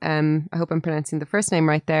Garcia. I hope I'm pronouncing the first name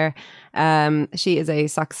right there. She is a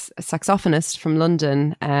saxophonist from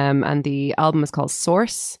London, and the album is called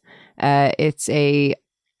Source. It's a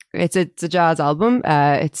jazz album.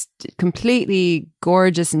 It's completely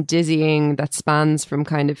gorgeous and dizzying, that spans from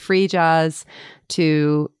kind of free jazz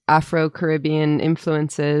to Afro-Caribbean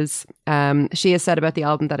influences. She has said about the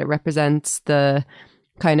album that it represents the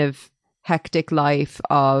kind of hectic life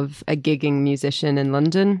of a gigging musician in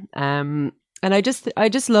London. And I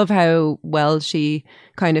just love how well she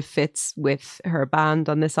kind of fits with her band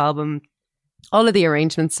on this album. All of the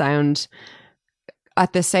arrangements sound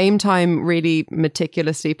at the same time really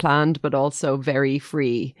meticulously planned, but also very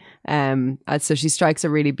free. So she strikes a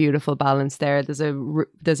really beautiful balance there. There's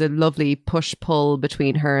a lovely push-pull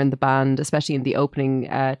between her and the band, especially in the opening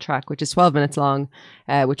track, which is 12 minutes long,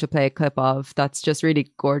 which we'll play a clip of. That's just really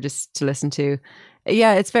gorgeous to listen to.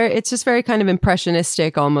 Yeah, it's just very kind of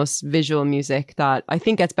impressionistic, almost visual music that I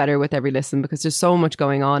think gets better with every listen, because there's so much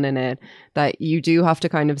going on in it that you do have to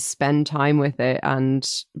kind of spend time with it, and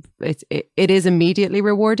it is immediately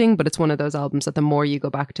rewarding, but it's one of those albums that the more you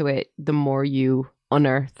go back to it, the more you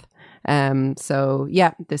unearth. So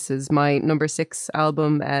yeah, this is my number 6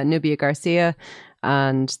 album, Nubia Garcia,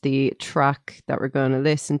 and the track that we're going to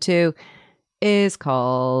listen to is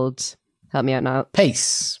called, help me out now,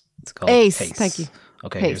 Pace. It's called Ace. Pace. Thank you.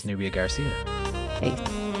 Okay, Pace. here's Nubia Garcia. Ace.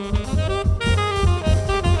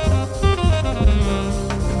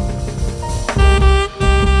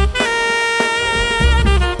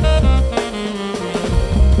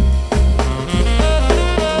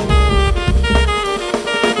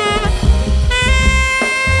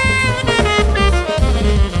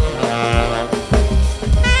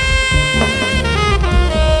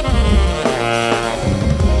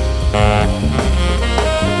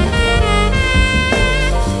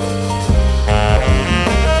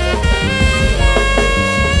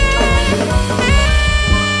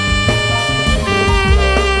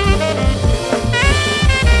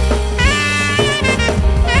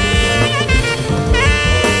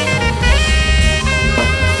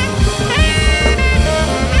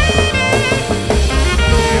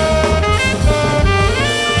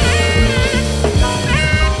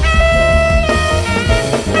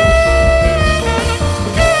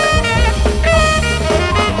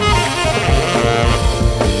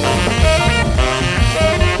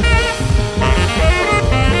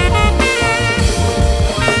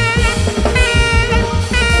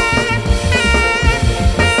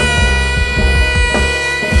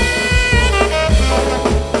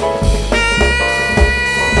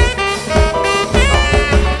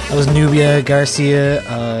 was Nubia Garcia.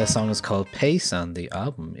 The song is called Pace, and the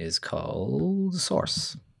album is called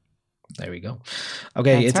Source. There we go.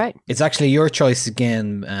 Okay, That's right. It's actually your choice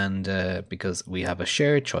again, and because we have a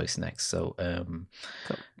shared choice next. So,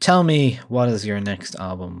 tell me, what is your next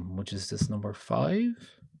album? Which is this, number 5?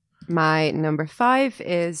 My number 5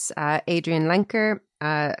 is Adrian Lenker,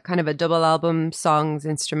 kind of a double album, songs,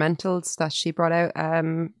 instrumentals that she brought out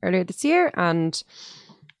earlier this year, and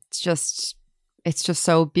it's just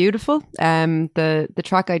so beautiful. The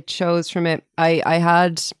track I chose from it, I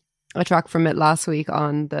had a track from it last week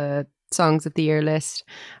on the Songs of the Year list,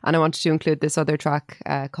 and I wanted to include this other track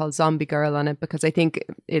called Zombie Girl on it because I think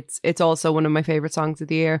it's also one of my favorite songs of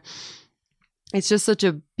the year. It's just such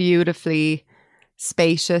a beautifully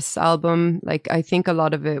spacious album. Like, I think a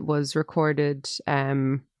lot of it was recorded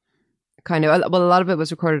a lot of it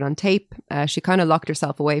was recorded on tape. She kind of locked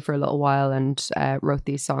herself away for a little while and wrote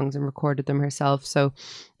these songs and recorded them herself, so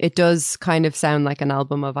it does kind of sound like an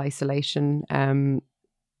album of isolation.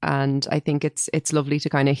 And I think it's lovely to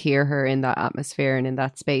kind of hear her in that atmosphere and in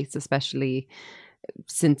that space, especially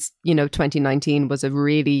since, 2019 was a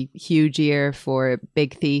really huge year for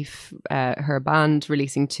Big Thief, her band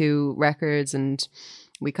releasing 2 records, and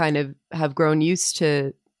we kind of have grown used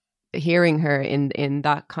to hearing her in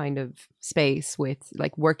that kind of space with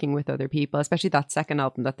like working with other people, especially that second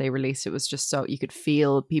album that they released. It was just so you could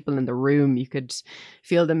feel people in the room, you could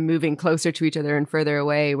feel them moving closer to each other and further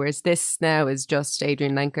away, whereas this now is just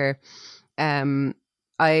Adrian Lenker. I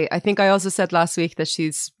think I also said last week that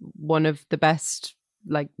she's one of the best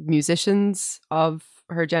like musicians of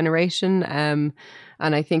her generation, and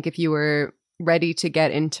I think if you were ready to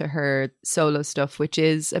get into her solo stuff, which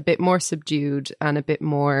is a bit more subdued and a bit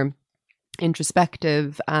more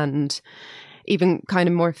introspective and even kind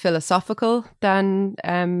of more philosophical than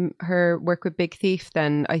her work with Big Thief,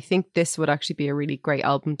 then I think this would actually be a really great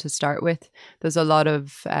album to start with. There's a lot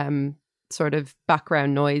of sort of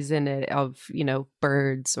background noise in it of,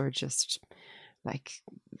 birds or just like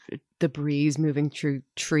the breeze moving through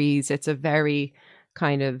trees. It's a very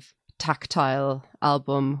kind of tactile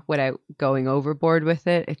album without going overboard with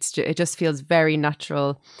it. It just feels very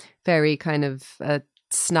natural, very kind of a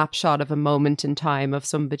snapshot of a moment in time of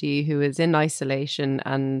somebody who is in isolation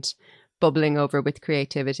and bubbling over with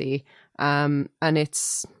creativity. And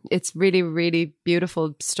it's really, really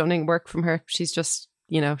beautiful, stunning work from her. She's just,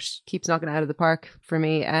 she keeps knocking it out of the park for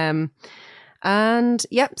me. And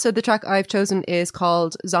yeah, so the track I've chosen is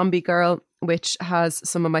called Zombie Girl, which has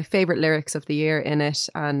some of my favorite lyrics of the year in it.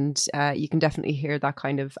 And you can definitely hear that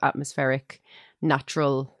kind of atmospheric,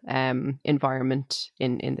 natural environment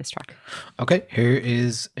in this track. Okay, here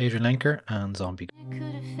is Adrian Lenker and Zombie. I could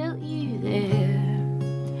have felt you there,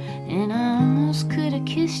 and I almost could have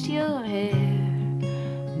kissed your hair,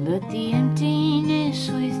 but the emptiness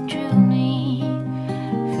withdrew me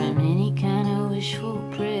from any kind of wishful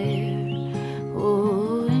prayer.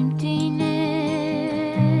 Oh, emptiness,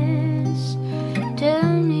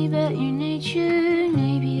 tell me about your nature.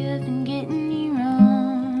 Maybe I've been getting you wrong.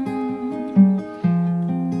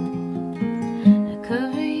 I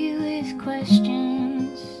cover you with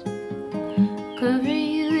questions, cover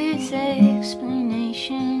you with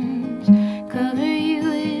explanations, cover you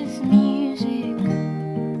with music.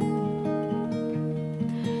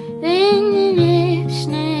 Then the next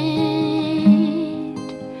night,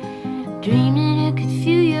 dreaming I could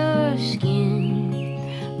feel your skin,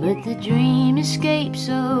 but the dream escaped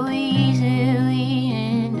so easily,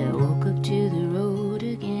 and I woke up to the road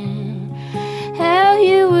again. How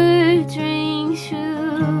your words ring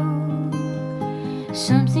through,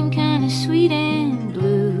 something kind of sweet and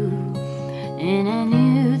blue, and I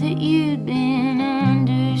knew that you'd been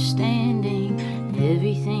understanding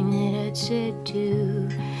everything that I'd said to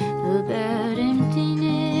about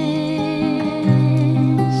emptiness.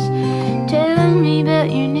 Tell me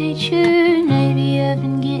about your nature, maybe I've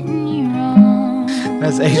been getting you wrong.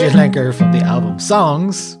 That's Adrian Lenker from the album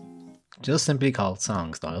Songs, just simply called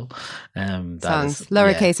Songs, Niall. Songs,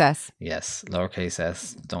 lowercase s. Yes, lowercase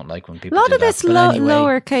s. Don't like when people a lot do of that, this but anyway,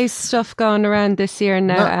 lowercase stuff going around this year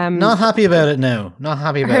now. Not happy about it now. Not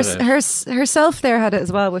happy about it. Herself there had it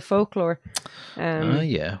as well with Folklore.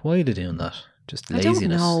 Yeah, why are they doing that? Just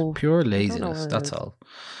laziness, pure laziness. That's all.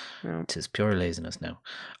 Yeah. It is pure laziness now.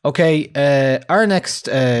 Okay, our next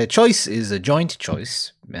choice is a joint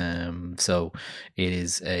choice. So it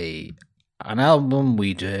is an album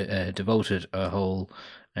we devoted a whole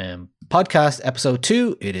podcast, episode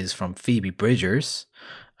 2. It is from Phoebe Bridgers,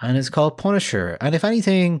 and it's called Punisher. And if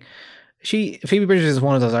anything, Phoebe Bridgers is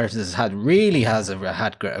one of those artists that had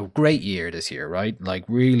a great year this year, right? Like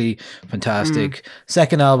really fantastic.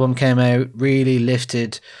 Second album came out, really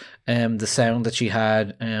lifted the sound that she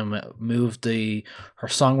had, moved her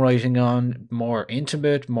songwriting on more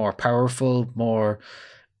intimate, more powerful, more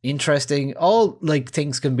interesting. All like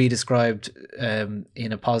things can be described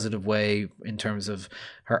in a positive way in terms of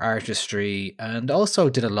her artistry, and also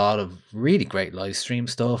did a lot of really great live stream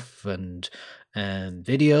stuff and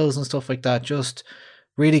videos and stuff like that. Just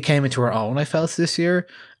really came into her own, I felt, this year.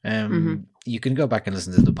 You can go back and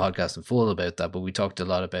listen to the podcast in full about that, but we talked a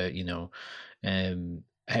lot about,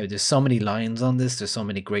 how there's so many lines on this, there's so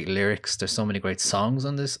many great lyrics, there's so many great songs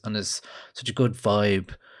on this, and there's such a good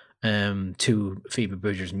vibe to Phoebe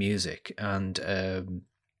Bridgers' music. And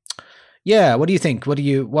what do you think?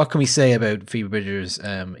 What can we say about Phoebe Bridgers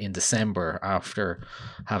in December after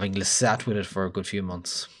having sat with it for a good few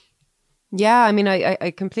months? Yeah, I mean,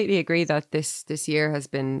 I completely agree that this year has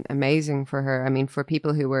been amazing for her. I mean, for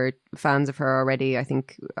people who were fans of her already, I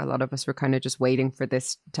think a lot of us were kind of just waiting for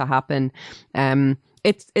this to happen.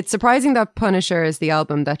 It's surprising that Punisher is the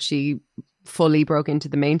album that she fully broke into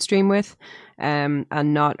the mainstream with, and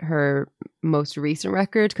not her most recent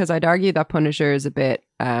record, because I'd argue that Punisher is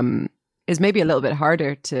is maybe a little bit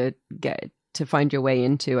harder to get to find your way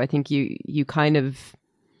into. I think you kind of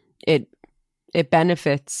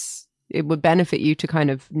it would benefit you to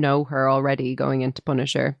kind of know her already going into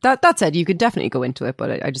Punisher. That said, you could definitely go into it,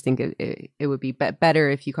 but I just think it would be better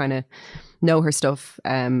if you kind of know her stuff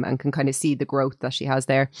and can kind of see the growth that she has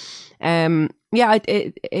there.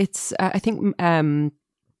 It's I think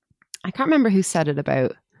I can't remember who said it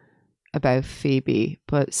about Phoebe,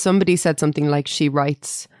 but somebody said something like she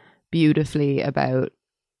writes beautifully about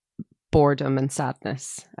boredom and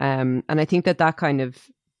sadness, and I think that kind of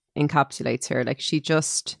encapsulates her. Like, she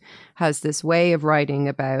just has this way of writing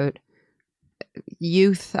about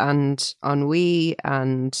youth and ennui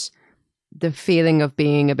and the feeling of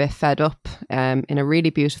being a bit fed up in a really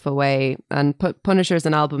beautiful way. And Punisher is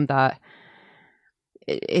an album that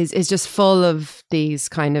is just full of these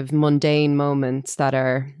kind of mundane moments that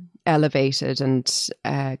are elevated and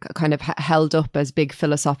kind of held up as big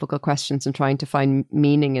philosophical questions and trying to find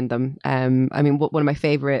meaning in them. I mean, one of my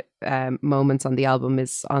favorite moments on the album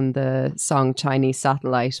is on the song Chinese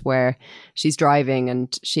Satellite, where she's driving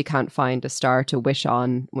and she can't find a star to wish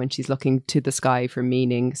on when she's looking to the sky for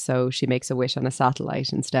meaning, so she makes a wish on a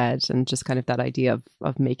satellite instead, and just kind of that idea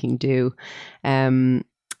of making do.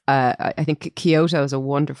 I think Kyoto is a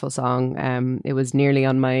wonderful song. It was nearly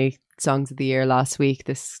on my songs of the year last week.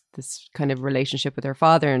 This kind of relationship with her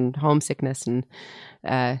father and homesickness, and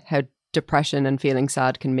how depression and feeling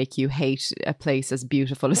sad can make you hate a place as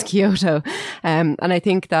beautiful as Kyoto. And I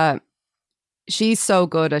think that she's so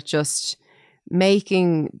good at just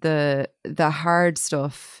making the hard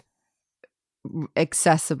stuff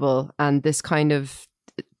accessible, and this kind of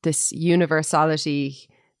this universality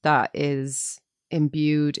that is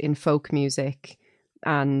imbued in folk music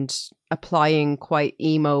and applying quite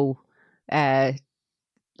emo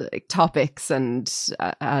topics and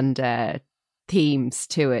themes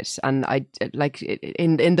to it, and I like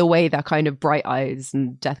in the way that kind of Bright Eyes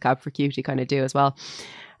and Death Cab for Cutie kind of do as well.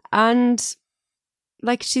 And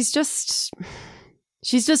like she's just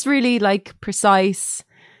really like precise.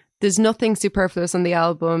 There's nothing superfluous on the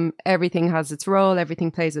album. Everything has its role.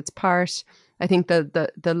 Everything plays its part. I think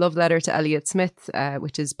the love letter to Elliott Smith,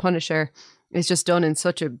 which is Punisher, is just done in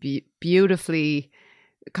such a beautifully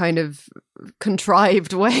kind of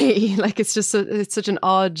contrived way. Like it's such an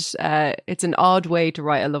odd it's an odd way to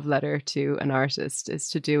write a love letter to an artist,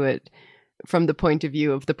 is to do it from the point of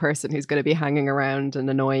view of the person who's going to be hanging around and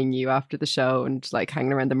annoying you after the show and like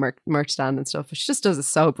hanging around the merch stand and stuff. She just does it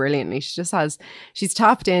so brilliantly. She's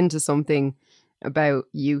tapped into something about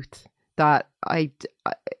youth that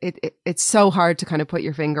it's so hard to kind of put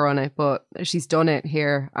your finger on it, but she's done it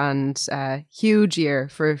here. And huge year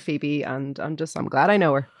for Phoebe, and I'm glad I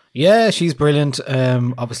know her. Yeah, she's brilliant.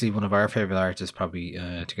 Obviously one of our favourite artists probably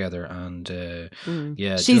together, and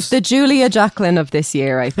she's the Julia Jacqueline of this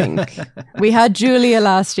year, I think. We had Julia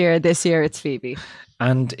last year, this year it's Phoebe.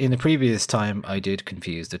 And in a previous time, I did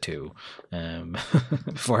confuse the two.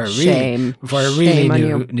 Before I really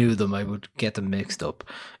knew them, I would get them mixed up.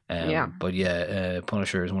 But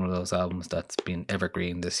Punisher is one of those albums that's been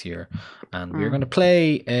evergreen this year, and we're going to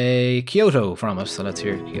play a Kyoto from it. So let's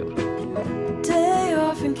hear Kyoto. Day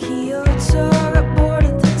off in Kyoto, got bored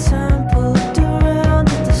at the temple, looked around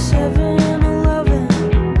at the 7-Eleven.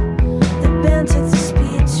 The band took the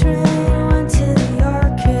speed train, went to the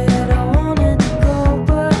arcade. I wanted to go,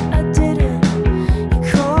 but I didn't.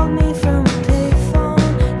 You called me from a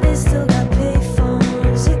payphone, they still got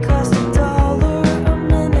payphones. It cost $1 a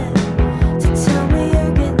minute to tell me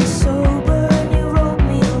you're getting sober, and you wrote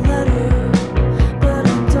me a letter, but I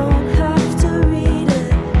don't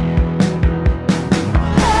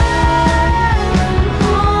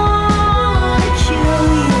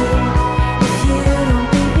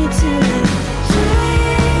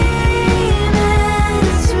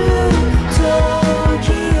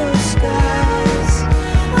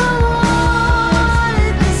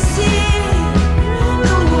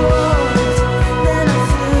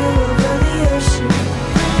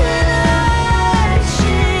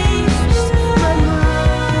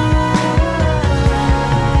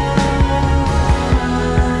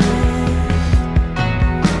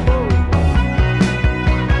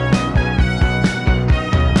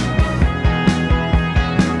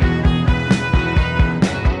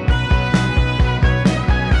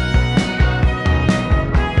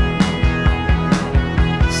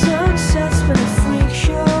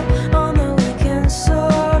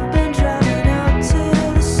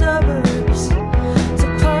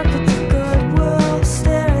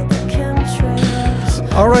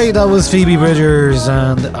Okay, that was Phoebe Bridgers,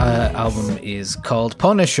 and album is called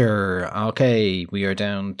Punisher. Okay, we are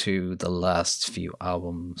down to the last few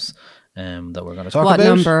albums that we're going to talk about. What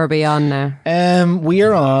number are we on now? We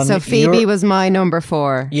are on... So Phoebe was my number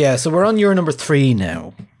 4. Yeah, so we're on your number 3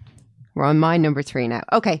 now. We're on my number 3 now.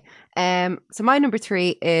 Okay, so my number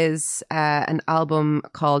 3 is an album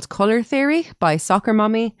called Colour Theory by Soccer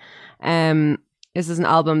Mommy. This is an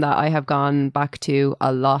album that I have gone back to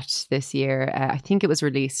a lot this year. I think it was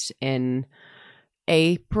released in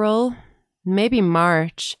April, maybe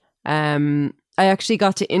March. I actually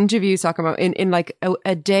got to interview Soccer Mommy in like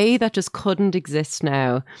a day that just couldn't exist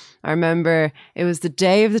now. I remember it was the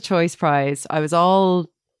day of the Choice Prize. I was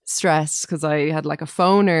all stressed because I had like a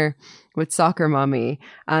phoner with Soccer Mommy,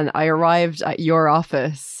 and I arrived at your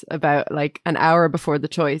office about like an hour before the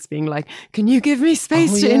choice, being like, can you give me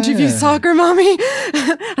space to interview Soccer Mommy?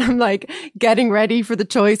 I'm like getting ready for the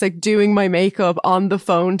choice, like doing my makeup on the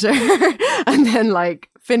phone to her, and then like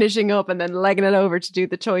finishing up and then legging it over to do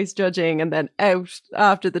the choice judging, and then out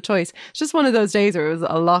after the choice. It's just one of those days where it was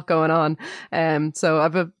a lot going on. So I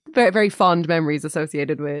have a very, very fond memories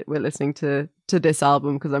associated with listening to this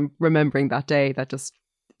album, because I'm remembering that day that just,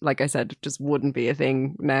 like I said, just wouldn't be a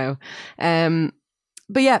thing now.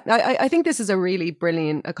 But yeah, I think this is a really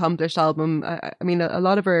brilliant, accomplished album. I mean, a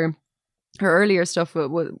lot of her earlier stuff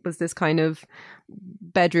was this kind of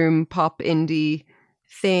bedroom pop indie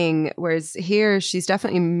thing, whereas here she's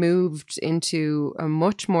definitely moved into a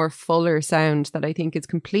much more fuller sound that I think is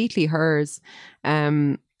completely hers.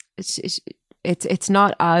 It's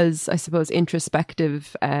not as, I suppose,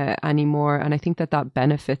 introspective anymore, and I think that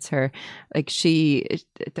benefits her. Like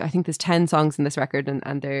I think there's 10 songs in this record,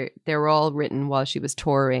 and they're all written while she was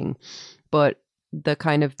touring, but the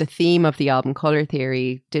kind of the theme of the album, Colour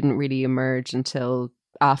Theory, didn't really emerge until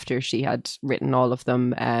after she had written all of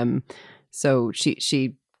them. So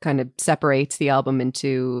she kind of separates the album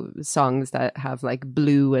into songs that have like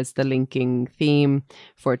blue as the linking theme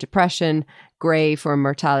for depression, grey for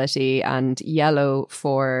mortality, and yellow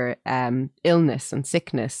for illness and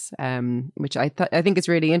sickness, which I think is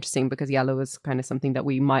really interesting, because yellow is kind of something that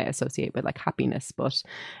we might associate with like happiness, but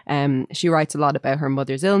she writes a lot about her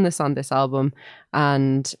mother's illness on this album.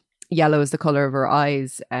 And Yellow is the Colour of Her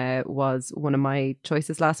Eyes was one of my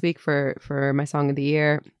choices last week for my song of the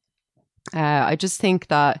year. I just think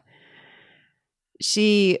that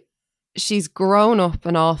she's grown up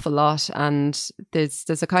an awful lot, and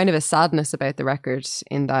there's a kind of a sadness about the record,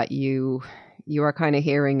 in that you are kind of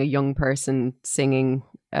hearing a young person singing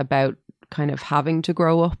about kind of having to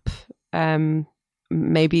grow up,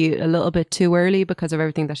 maybe a little bit too early because of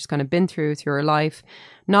everything that she's kind of been through her life,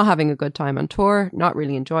 not having a good time on tour, not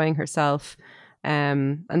really enjoying herself.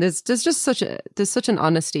 And there's just such an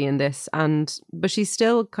honesty in this, but she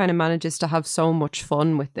still kind of manages to have so much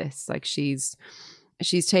fun with this. Like she's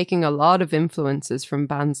taking a lot of influences from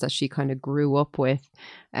bands that she kind of grew up with.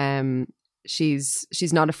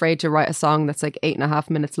 She's not afraid to write a song that's like 8.5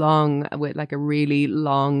 minutes long, with like a really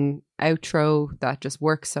long outro that just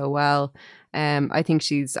works so well. I think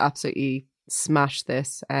she's absolutely smash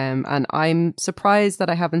this, and I'm surprised that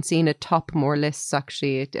I haven't seen it top more lists.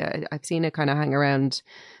 Actually, I've seen it kind of hang around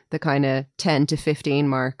the kind of 10 to 15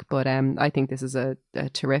 mark, but I think this is a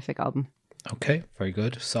terrific album. Okay, very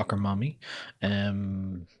good. Soccer Mommy.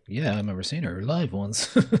 Yeah, I remember seeing her live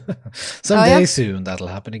once. Someday soon that'll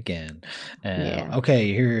happen again.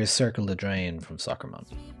 Okay, here's Circle the Drain from Soccer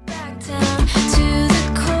Mommy. Back down to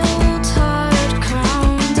the cold hard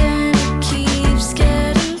ground, and it keeps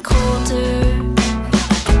getting colder.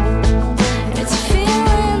 It's a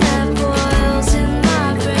feeling that boils in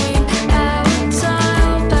my brain. I would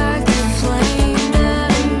dial back the flame,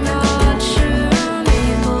 but I'm not sure I'm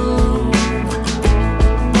able.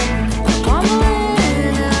 I'm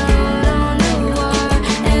bumbling out on the wire,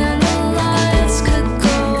 and the lights could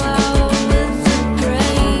go out with the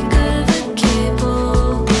break of a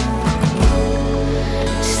cable.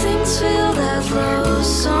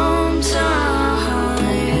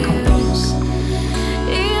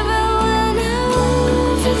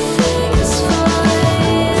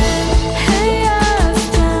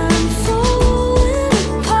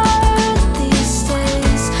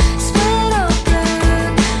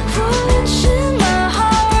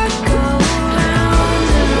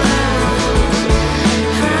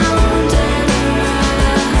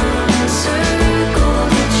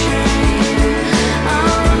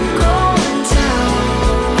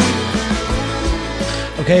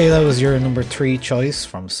 Okay, that was your number 3 choice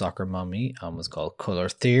from Soccer Mommy. Was called Color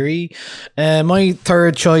Theory. My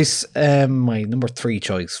third choice, my number 3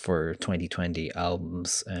 choice for 2020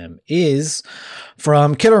 albums is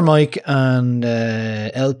from Killer Mike and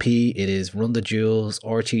LP. It is Run the Jewels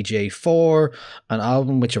RTJ4, an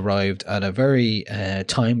album which arrived at a very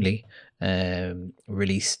timely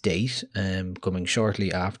release date, coming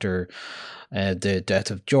shortly after the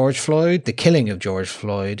death of George Floyd, the killing of George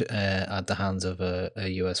Floyd at the hands of a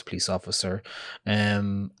US police officer.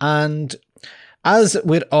 And as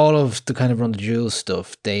with all of the kind of Run the Jewels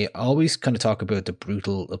stuff, they always kind of talk about the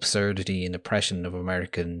brutal absurdity and oppression of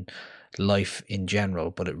American life in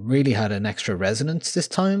general, but it really had an extra resonance this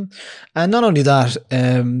time. And not only that,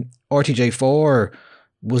 RTJ4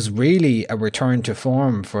 was really a return to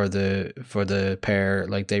form for the pair.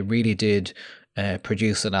 Like, they really did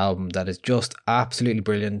produce an album that is just absolutely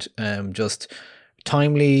brilliant, just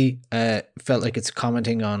timely, felt like it's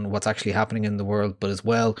commenting on what's actually happening in the world, but as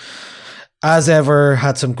well as ever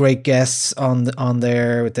had some great guests on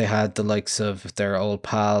there. They had the likes of their old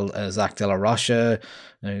pal Zach De La Rocha.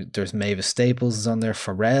 There's Mavis Staples is on there.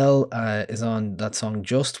 Pharrell is on that song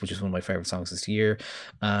Just, which is one of my favorite songs this year,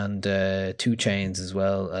 and 2 Chainz as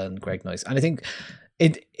well, and Greg Nice. And I think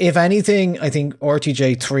if anything, I think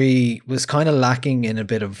RTJ3 was kind of lacking in a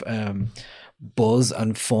bit of buzz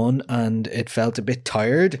and fun, and it felt a bit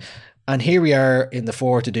tired. And here we are in the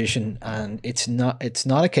 4th edition, and it's not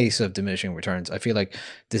a case of diminishing returns. I feel like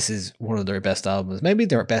this is one of their best albums, maybe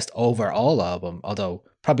their best overall album, although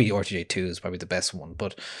probably RTJ2 is probably the best one.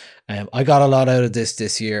 But I got a lot out of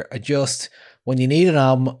this year. When you need an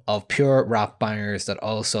album of pure rap bangers that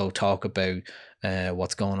also talk about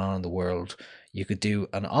what's going on in the world, you could do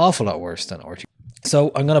an awful lot worse than RTJ.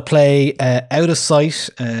 So I'm going to play Out of Sight,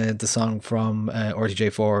 the song from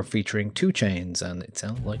RTJ4 featuring 2 Chainz, and it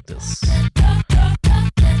sounds like this.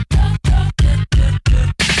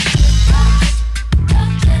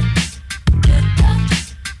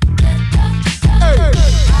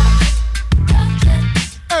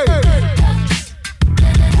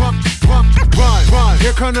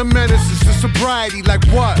 Here come the menaces to sobriety, like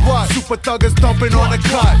what? Super thuggers thumping on the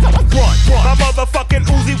cut. My motherfucking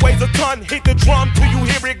Uzi weighs a ton. Hit the drum till you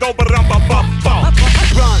hear it go ba-dum-ba-bum-bum.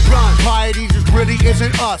 Run, piety just really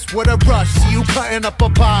isn't us. What a rush, see you cutting up a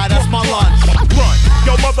pie, that's my lunch. Run,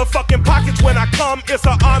 yo motherfucking pockets when I come. It's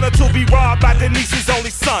an honor to be robbed by Denise's only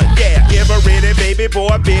son. Yeah, ever ready, baby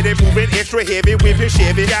boy, bit it, moving extra heavy, whipping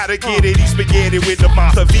Chevy. Gotta get it, eat spaghetti with the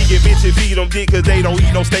monster. Vegan bitches feed them dick cause they don't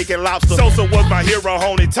eat no steak and lobster. Sosa was my hero,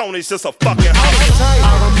 homie, Tony's just a fucking house.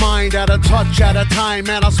 Out of mind, out of touch, at a time.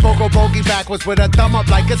 Man, I smoke a bogey backwards with a thumb up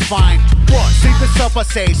like it's fine. What? Sleep is up, I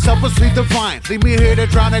say, supper sleep divine. Leave me here to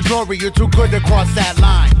drown in glory, you're too good to cross that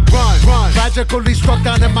line. Run, tragically struck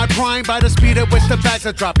down in my prime by the speed at which the bags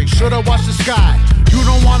are dropping. Should've watched the sky. You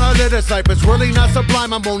don't wanna live this life, it's really not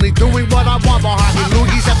sublime. I'm only doing what I want behind me,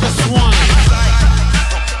 loogies at the swine.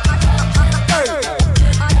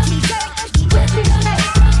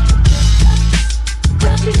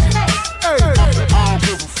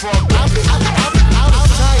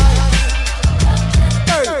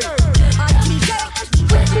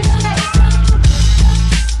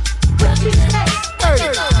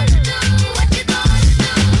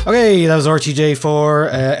 Okay, that was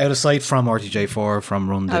RTJ4, Out of Sight from RTJ4 from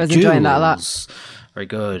Run the Jewels. I was enjoying that a lot. Very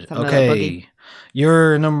good. Okay,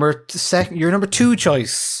 your number 2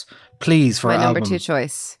 choice, please, for album. My number 2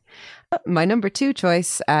 choice. My number 2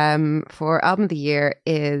 choice for album of the year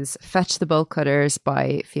is Fetch the Bolt Cutters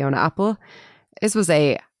by Fiona Apple. This was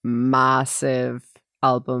a massive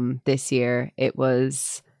album this year. It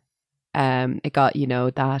was, it got,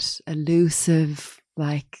 that elusive,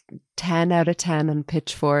 like 10 out of 10 on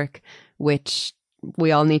Pitchfork, which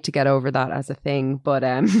we all need to get over that as a thing. But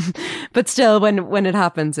but still, when it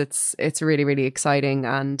happens, it's really, really exciting.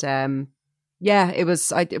 And it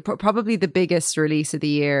was probably the biggest release of the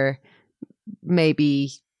year, maybe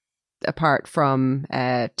apart from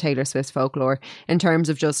Taylor Swift's Folklore, in terms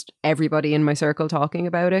of just everybody in my circle talking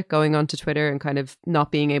about it, going onto Twitter and kind of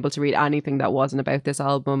not being able to read anything that wasn't about this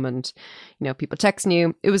album, and people texting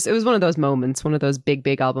you. It was one of those moments, one of those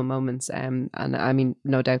big album moments, and I mean,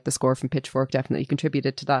 no doubt the score from Pitchfork definitely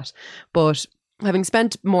contributed to that. But having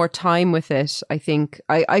spent more time with it, I think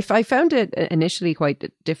I found it initially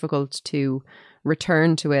quite difficult to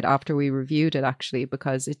return to it after we reviewed it, actually,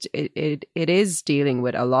 because it is dealing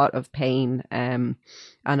with a lot of pain and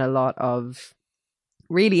a lot of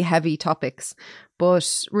really heavy topics.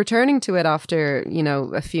 But returning to it after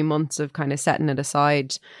a few months of kind of setting it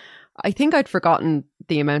aside, I think I'd forgotten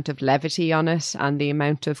the amount of levity on it and the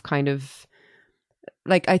amount of kind of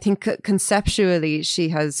like, I think conceptually she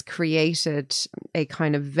has created a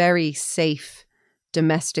kind of very safe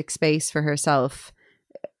domestic space for herself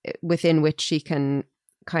within which she can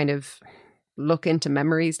kind of look into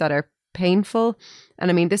memories that are painful. And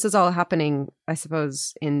I mean, this is all happening, I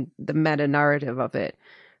suppose, in the meta narrative of it,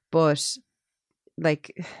 but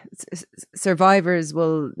like survivors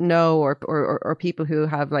will know, or people who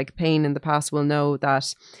have like pain in the past will know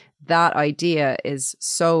that idea is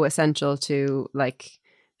so essential to like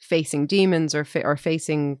facing demons or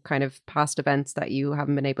facing kind of past events that you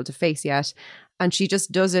haven't been able to face yet. And she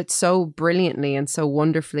just does it so brilliantly and so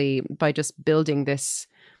wonderfully by just building this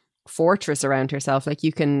fortress around herself. Like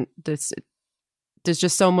there's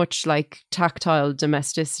just so much like tactile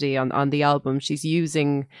domesticity on the album. She's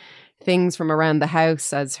using things from around the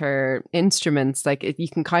house as her instruments. Like you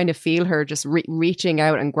can kind of feel her just reaching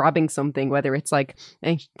out and grabbing something, whether it's like,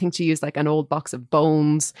 I think she used like an old box of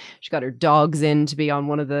bones. She got her dogs in to be on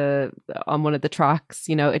one of the tracks.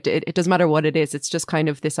 You know, it doesn't matter what it is. It's just kind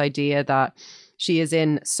of this idea that she is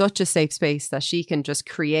in such a safe space that she can just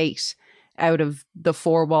create out of the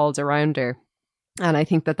four walls around her. And I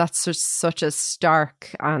think that that's just such a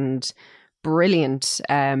stark and brilliant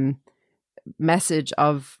message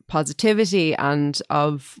of positivity and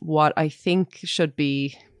of what I think should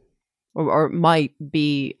be or might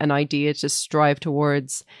be an idea to strive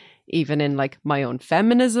towards, even in like my own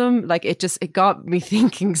feminism. Like it got me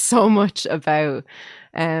thinking so much about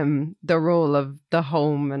the role of the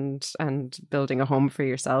home and building a home for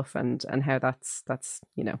yourself and how that's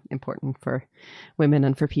you know important for women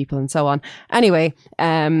and for people and so on. Anyway,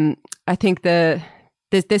 I think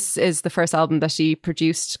this is the first album that she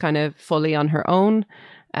produced kind of fully on her own.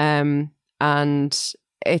 And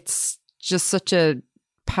it's just such a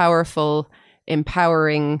powerful,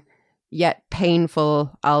 empowering, yet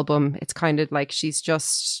painful album. It's kind of like she's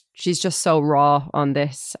just so raw on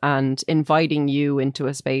this and inviting you into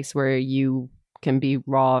a space where you can be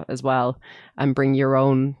raw as well and bring your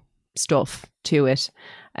own stuff to it.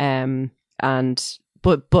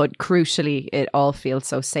 But crucially, it all feels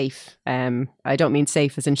so safe. I don't mean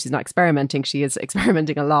safe as in she's not experimenting. She is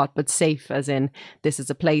experimenting a lot, but safe as in this is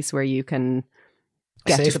a place where you can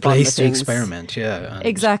get a safe to the bottom place of to things. experiment. Yeah,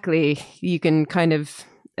 exactly. You can kind of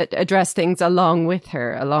address things along with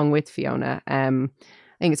her, along with Fiona. I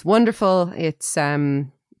think it's wonderful. It's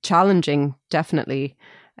challenging, definitely.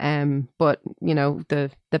 But you know, the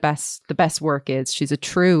best work is she's a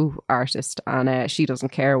true artist, and she doesn't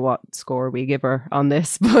care what score we give her on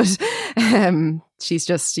this, but she's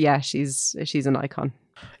just she's an icon.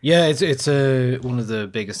 Yeah, it's one of the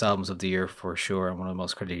biggest albums of the year for sure, and one of the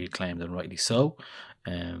most critically acclaimed, and rightly so.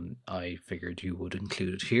 I figured you would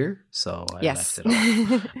include it here, so I left it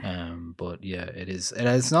off. But yeah,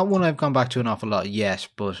 it's not one I've gone back to an awful lot yet,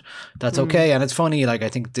 but that's okay. And it's funny, like I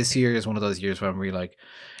think this year is one of those years where I'm really like,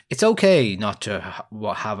 it's okay not to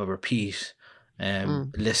have a repeat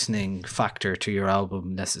listening factor to your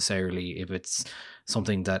album necessarily if it's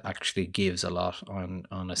something that actually gives a lot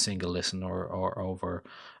on a single listen or over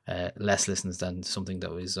less listens than something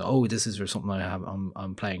that was this is something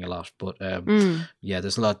I'm playing a lot. But yeah,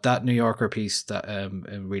 there's a lot. That New Yorker piece that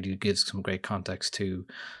really gives some great context to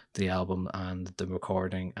the album and the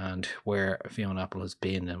recording and where Fiona Apple has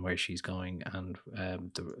been and where she's going, and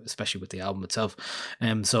especially with the album itself.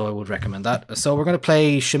 So I would recommend that. So we're going to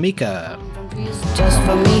play Shamika. Just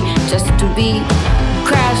for me, just to be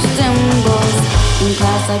crash cymbals. In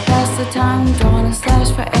class I passed the time, drawing a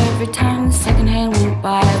slash for every time the second hand went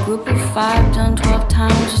by. A group of 5 done 12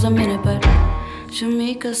 times was a minute, but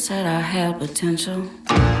Shamika said I had potential.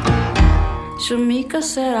 Shamika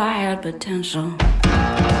said I had potential.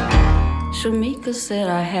 Shamika said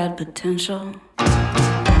I had potential.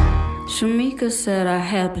 Shamika said I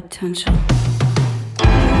had potential.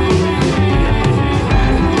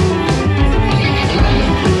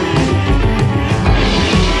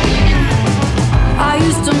 I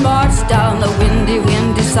used to march down the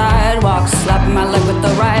windy sidewalk, slapping my leg with the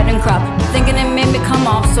riding crop, thinking it made me come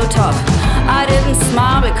off so tough. I didn't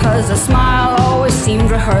smile because a smile always seemed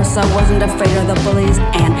rehearsed. I wasn't afraid of the bullies,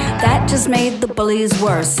 and that just made the bullies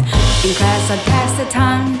worse. In class I'd pass the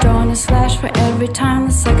time, drawing a slash for every time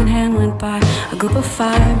the second hand went by. A group of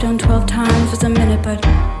 5 done 12 times was a minute, but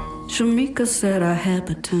Shamika said I had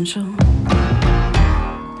potential.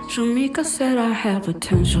 Shamika said I had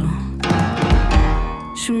potential.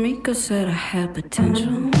 Shamika said I had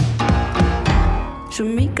potential.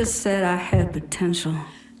 Shamika said I had potential.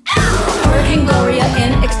 Hurricane Gloria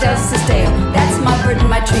in excelsis Deo. That's my bird and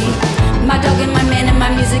my tree. My dog and my man and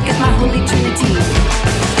my music is my holy trinity.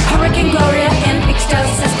 Hurricane Gloria in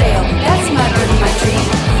excelsis Deo. That's my bird and my tree.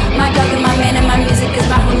 My dog and my man and my music is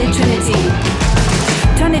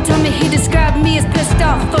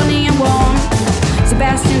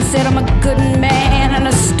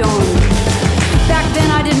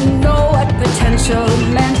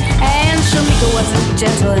sister wasn't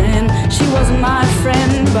gentle and she wasn't my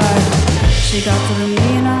friend, but she got through to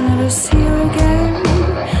me and I'll never see her again.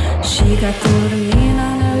 She got through to me and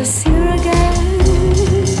I'll never see her again.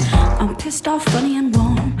 I'm pissed off, funny and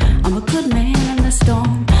warm. I'm a good man in the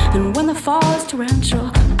storm, and when the fall is torrential,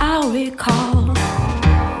 I'll recall.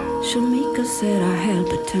 Shamika said I had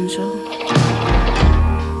potential.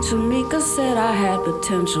 Shamika said I had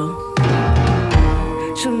potential.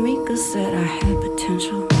 Shamika said I had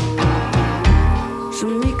potential.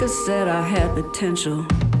 Shamika said I had potential.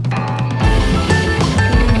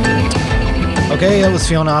 Okay, that was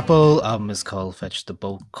Fiona Apple. Album is called Fetch the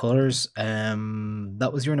Boat Colors.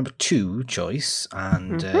 That was your number 2 choice,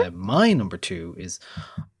 and my number 2 is.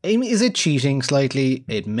 Is it cheating slightly?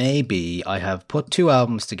 It may be. I have put 2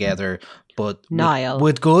 albums together, but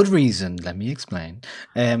with good reason. Let me explain.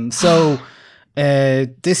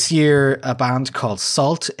 This year, a band called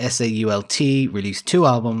Sault, S-A-U-L-T, released 2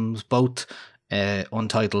 albums, both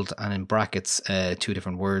untitled and in brackets, 2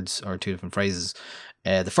 different words or 2 different phrases.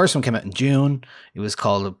 The first one came out in June. It was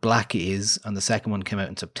called Black Is, and the second one came out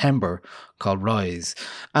in September called Rise.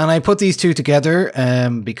 And I put these 2 together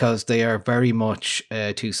because they are very much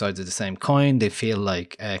 2 sides of the same coin. They feel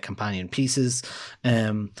like companion pieces.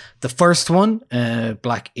 The first one,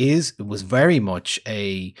 Black Is, it was very much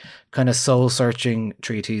a kind of soul-searching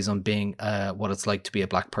treatise on being what it's like to be a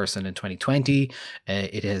black person in 2020.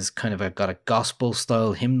 It has kind of got a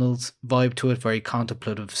gospel-style hymnals vibe to it, very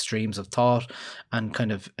contemplative streams of thought, and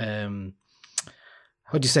kind of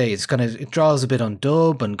how do you say, it draws a bit on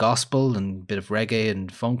dub and gospel and a bit of reggae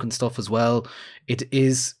and funk and stuff as well. It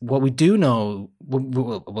is what we do know.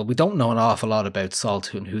 Well, we don't know an awful lot about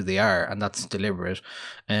Sault and who they are, and that's deliberate.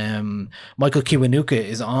 Michael Kiwanuka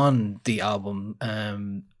is on the album,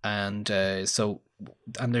 and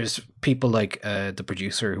there's people like the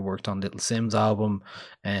producer who worked on Little Sim's album,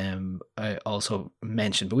 I also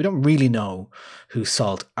mentioned, but we don't really know who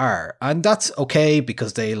Sault are, and that's okay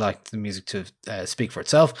because they like the music to speak for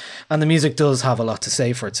itself, and the music does have a lot to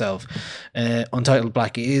say for itself. Untitled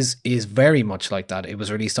Black is very much like that. It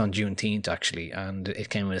was released on Juneteenth actually, and it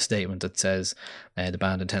came with a statement that says the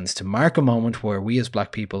band intends to mark a moment where we as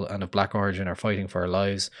black people and of black origin are fighting for our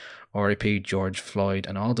lives. R.I.P. George Floyd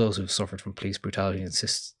and all those who've suffered from police brutality and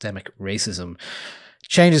systemic racism.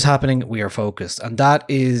 Change is happening, we are focused. And that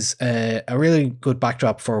is a really good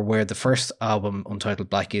backdrop for where the first album, Untitled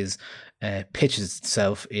Black Is, pitches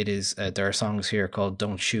itself. It is there are songs here called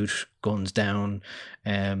Don't Shoot, Guns Down,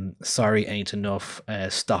 Sorry Ain't Enough,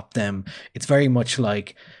 Stop Them. It's very much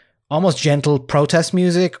like almost gentle protest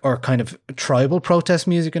music, or kind of tribal protest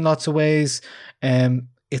music in lots of ways.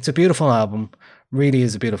 It's a beautiful album. Really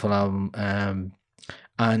is a beautiful album.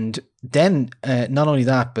 And then not only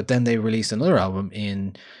that, but then they released another album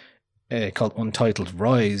called Untitled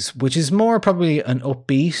Rise, which is more probably an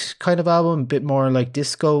upbeat kind of album, a bit more like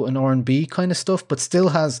disco and R&B kind of stuff, but still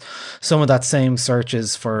has some of that same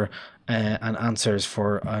searches for and answers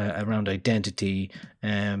for around identity.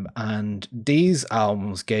 And these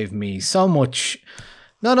albums gave me so much,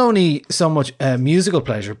 not only so much musical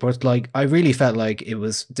pleasure, but like I really felt like it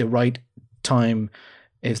was the right time.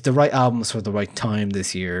 It's the right albums for the right time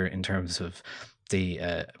this year in terms of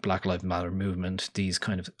the Black Lives Matter movement. These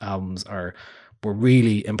kind of albums were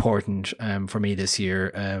really important for me this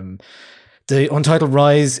year. The Untitled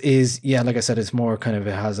Rise is, like I said, it's more kind of,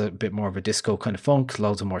 it has a bit more of a disco kind of funk,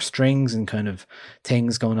 loads of more strings and kind of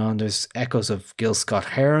things going on. There's echoes of Gil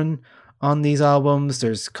Scott-Heron on these albums.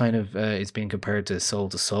 There's kind of it's being compared to Soul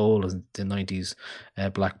II Soul, the 90s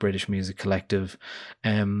Black British music collective.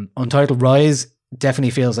 Untitled Rise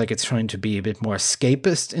definitely feels like it's trying to be a bit more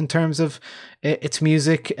escapist in terms of its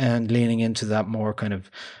music, and leaning into that more kind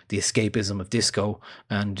of the escapism of disco.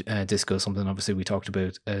 And disco is something obviously we talked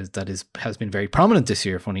about that has been very prominent this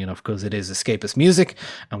year, funny enough, because it is escapist music,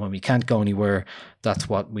 and when we can't go anywhere, that's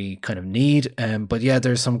what we kind of need. But yeah,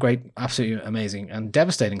 there's some great, absolutely amazing and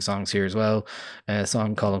devastating songs here as well. A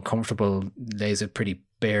song called Uncomfortable lays it pretty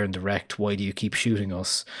bare and direct. Why do you keep shooting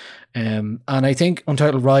us? And I think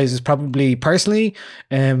Untitled Rise is probably personally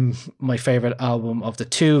my favorite album of the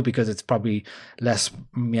 2, because it's probably less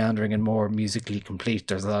meandering and more musically complete.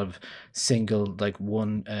 There's a lot of single, like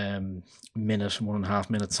 1.5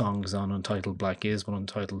 minute songs on Untitled Black Is, but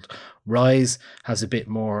Untitled Rise has a bit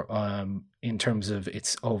more in terms of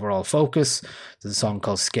its overall focus. There's a song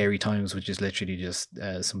called Scary Times, which is literally just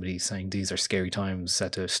somebody saying these are scary times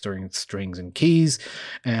set to stirring strings and keys.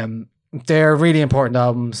 They're really important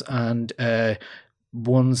albums, and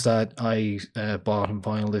ones that I bought on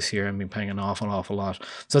vinyl this year and been paying an awful lot.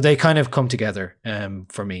 So they kind of come together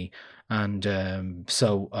for me. And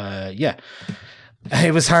yeah.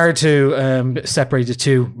 It was hard to separate the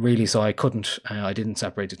two, really, so I couldn't. I didn't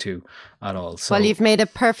separate the two at all. So. Well, you've made a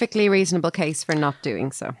perfectly reasonable case for not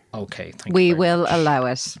doing so. Okay, thank you. We will allow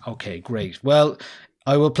it. Okay, great. Well,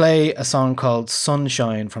 I will play a song called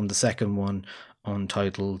Sunshine from the second one,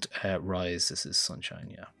 untitled Rise. This is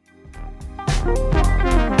Sunshine, yeah.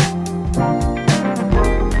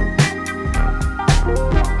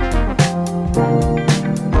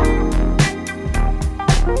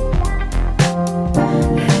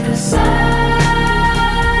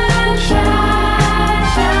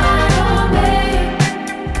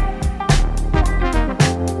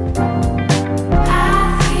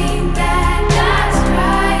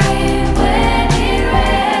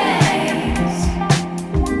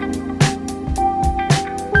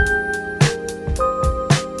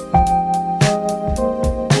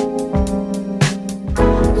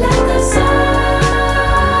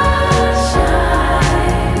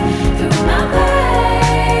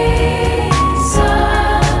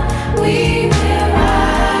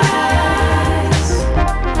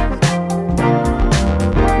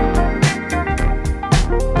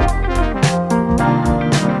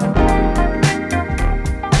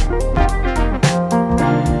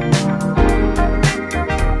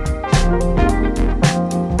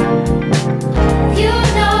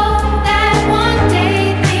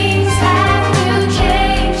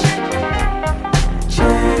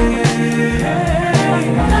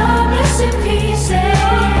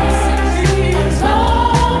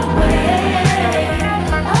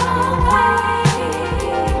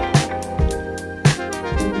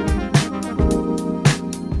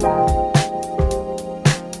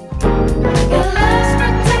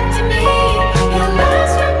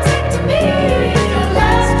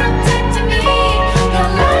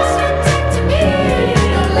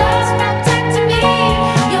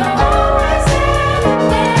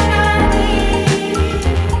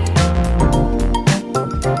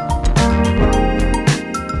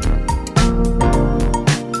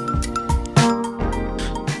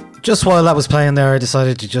 Just while that was playing there, I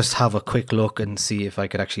decided to just have a quick look and see if I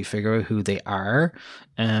could actually figure out who they are.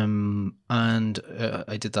 And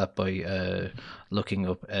I did that by looking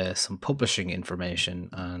up some publishing information.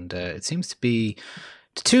 And it seems to be,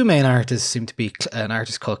 the two main artists seem to be an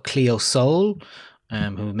artist called Cleo Soul,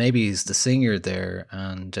 who maybe is the singer there,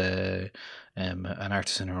 and an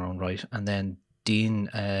artist in her own right. And then Dean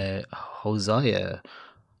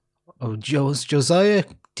Josiah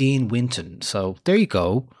Dean Winton. So there you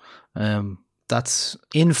go. That's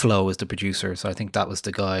Inflow is the producer, so I think that was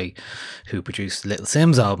the guy who produced Little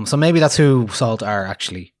Sims album. So maybe that's who Salt are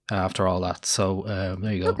actually after all that. So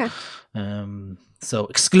there you go. Okay. So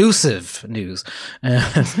exclusive news.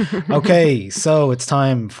 Okay, so it's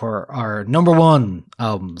time for our number one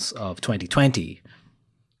albums of 2020.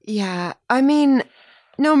 Yeah, I mean,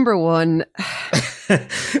 number one.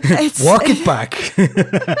 Walk it back.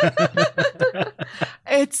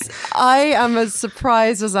 I am as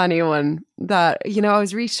surprised as anyone that, you know, I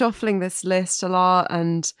was reshuffling this list a lot,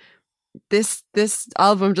 and this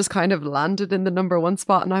album just kind of landed in the number one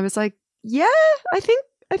spot, and I was like, yeah, I think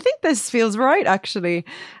this feels right, actually.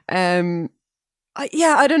 I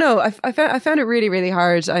don't know. I found it really, really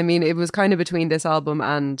hard. I mean, it was kind of between this album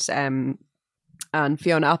and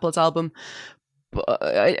Fiona Apple's album, but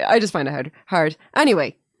I just find it hard.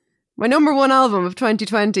 Anyway, my number one album of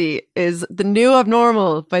 2020 is The New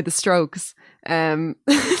Abnormal by The Strokes. I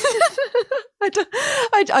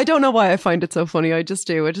don't know why I find it so funny. I just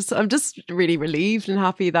do. I'm just really relieved and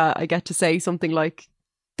happy that I get to say something like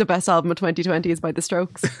the best album of 2020 is by The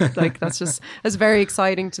Strokes. Like, that's very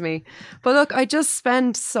exciting to me. But look, I just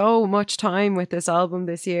spent so much time with this album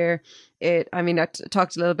this year. I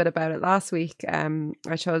talked a little bit about it last week.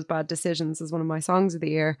 I chose Bad Decisions as one of my songs of the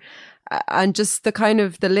year. And just the kind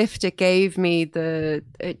of the lift it gave me,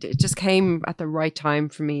 it just came at the right time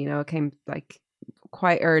for me. You know, it came like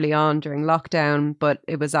quite early on during lockdown, but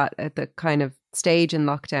it was at the kind of stage in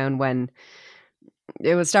lockdown when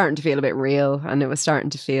it was starting to feel a bit real, and it was starting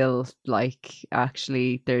to feel like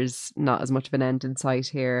actually there's not as much of an end in sight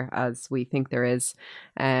here as we think there is.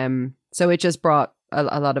 So it just brought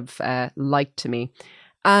a lot of light to me.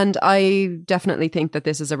 And I definitely think that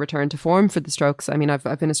this is a return to form for the Strokes. I mean,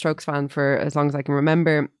 I've been a Strokes fan for as long as I can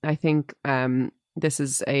remember. I think this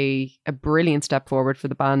is a brilliant step forward for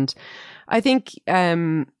the band. I think,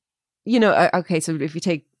 okay, so if you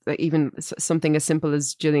take even something as simple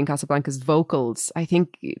as Julian Casablancas' vocals, I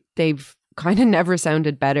think they've kind of never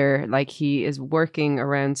sounded better. Like, he is working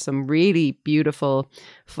around some really beautiful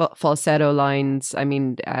falsetto lines. I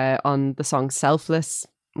mean, on the song Selfless,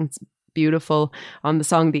 it's beautiful. On the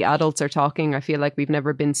song The Adults Are Talking, I feel like we've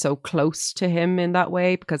never been so close to him in that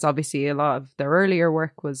way, because obviously a lot of their earlier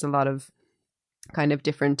work was a lot of kind of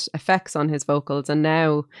different effects on his vocals, and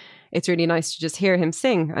now it's really nice to just hear him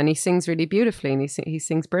sing, and he sings really beautifully, and he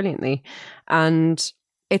sings brilliantly. And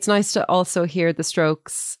it's nice to also hear the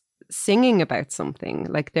Strokes singing about something.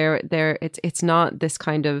 Like it's not this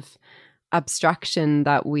kind of abstraction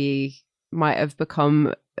that we might have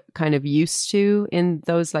become kind of used to in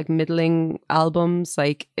those like middling albums.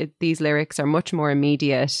 Like these lyrics are much more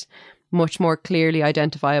immediate, much more clearly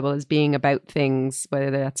identifiable as being about things, whether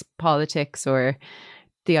that's politics or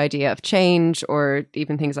the idea of change, or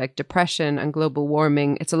even things like depression and global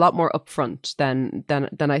warming. It's a lot more upfront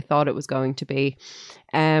than I thought it was going to be.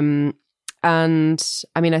 And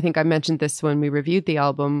I mean, I think I mentioned this when we reviewed the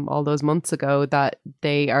album all those months ago, that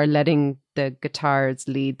they are letting the guitars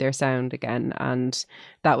lead their sound again. And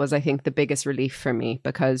that was, I think, the biggest relief for me,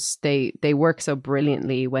 because they work so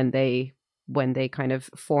brilliantly when they kind of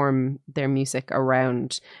form their music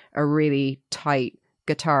around a really tight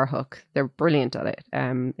guitar hook. They're brilliant at it.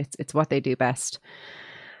 It's what they do best.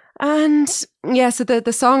 And yeah, so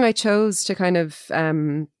the song I chose to kind of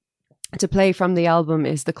to play from the album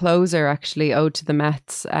is the closer, actually, Ode to the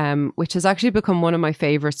Mets, which has actually become one of my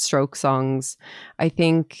favorite Stroke songs. I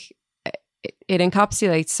think it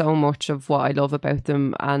encapsulates so much of what I love about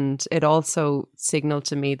them, and it also signaled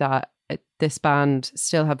to me that this band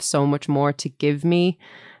still have so much more to give me,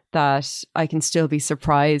 that I can still be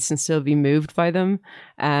surprised and still be moved by them.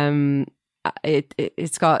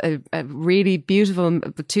 It's got a really beautiful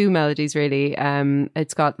two melodies, really.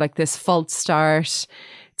 It's got like this false start.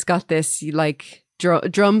 It's got this like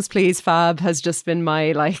drums please Fab has just been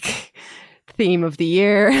my like theme of the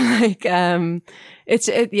year. Like it's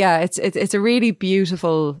a really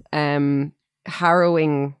beautiful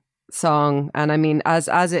harrowing song. And I mean,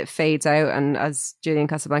 as it fades out and as Julian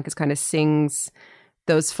Casablancas kind of sings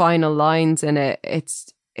those final lines in it,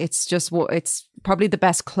 it's probably the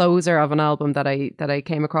best closer of an album that I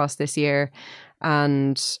came across this year.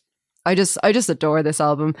 And I just adore this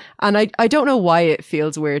album. And I don't know why it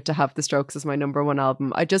feels weird to have The Strokes as my number one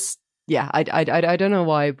album. I don't know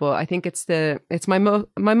why, but I think it's my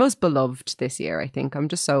most beloved this year. I think I'm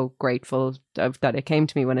just so grateful that it came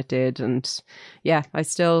to me when it did, and yeah, I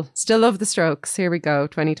still love The Strokes. Here we go,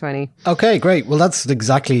 2020. Okay, great. Well, that's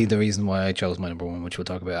exactly the reason why I chose my number one, which we'll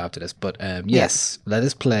talk about after this. But yes, let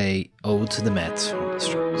us play "Ode to the Mets" from The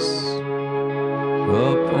Strokes.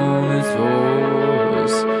 Up on his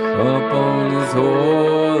horse, up on his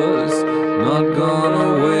horse, not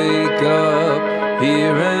gonna wake up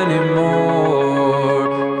here anymore.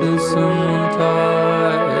 Listen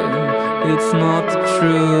time, it's not the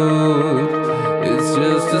truth, it's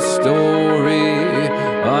just a story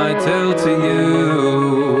I tell to you.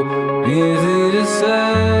 Easy to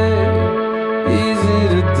say, easy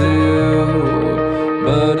to do,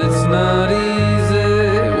 but it's not easy,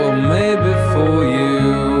 well maybe for you.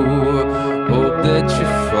 Hope that you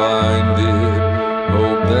find it,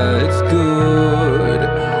 hope that it's good,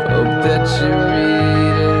 hope that you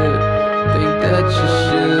read it, think that you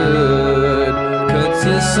should. Cuts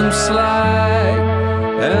you some slack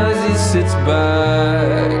as he sits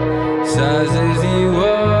back, sizes you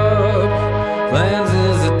up, plans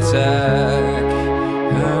his attack.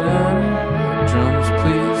 Drums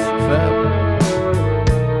please Fab.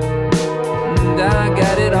 And I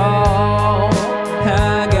got it all,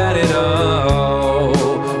 I got it all,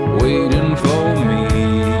 waiting for me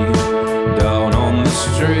down on the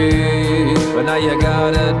street. But now you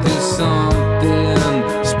gotta do something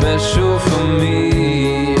special for me.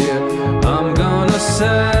 I'm gonna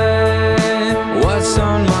say what's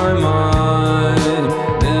on my mind,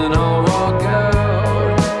 then I'll walk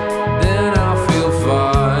out, then I'll feel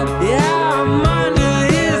fine. Yeah, I'm under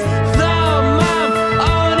his thumb, I'm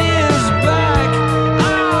on his back.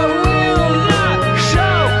 I will not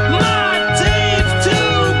show my teeth to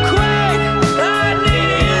crack. I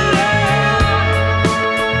need it there,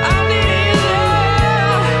 I need it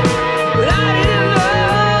there, but I didn't know,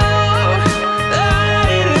 I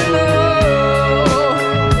didn't know.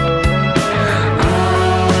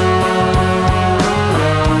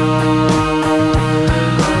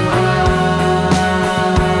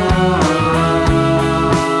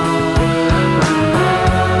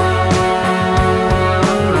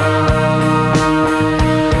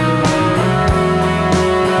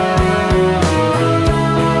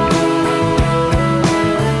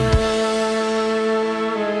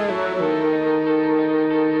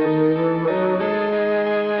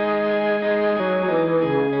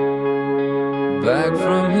 Back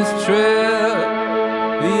from his trip,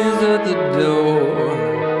 he's at the door,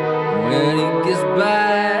 is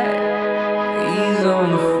back. He's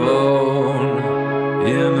on the phone.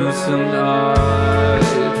 Innocent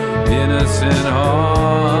eyes, innocent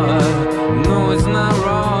heart. No, it's not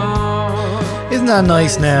wrong. Isn't that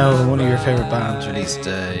nice now? One of your favourite bands released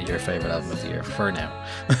your favourite album of the year for now.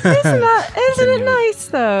 Isn't it nice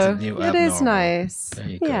though? It is nice. There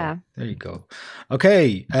you go. Yeah. There you go.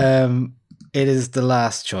 Okay. It is the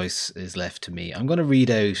last choice is left to me. I'm going to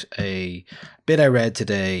read out a bit I read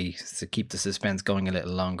today to keep the suspense going a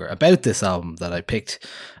little longer about this album that I picked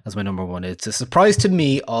as my number one. It's a surprise to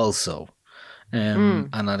me also. And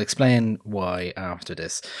I'll explain why after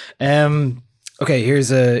this. Okay,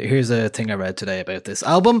 here's a thing I read today about this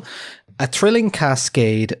album. A thrilling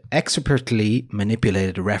cascade expertly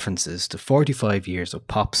manipulated references to 45 years of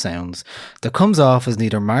pop sounds that comes off as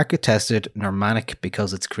neither market tested nor manic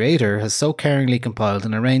because its creator has so caringly compiled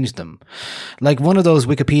and arranged them. Like one of those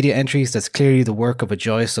Wikipedia entries that's clearly the work of a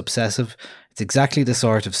joyous obsessive, it's exactly the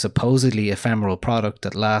sort of supposedly ephemeral product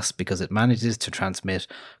that lasts because it manages to transmit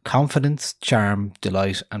confidence, charm,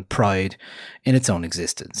 delight, and pride in its own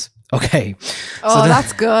existence. Okay. Oh,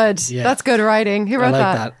 that's good. Yeah. That's good writing. Who wrote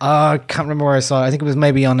that? I can't remember where I saw it. I think it was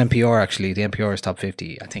maybe on NPR, actually. The NPR's Top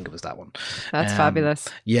 50. I think it was that one. That's fabulous.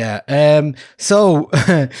 Yeah. So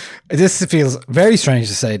this feels very strange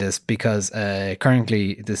to say this because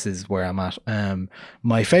currently this is where I'm at.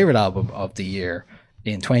 My favorite album of the year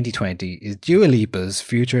in 2020 is Dua Lipa's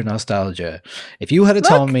Future Nostalgia. If you had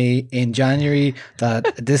told me in January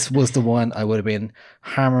that this was the one, I would have been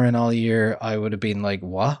hammering all year. I would have been like,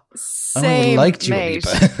 what? Same, I would like Dua mate.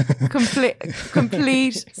 Lipa.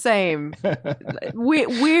 complete same.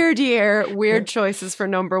 Weird year, weird choices for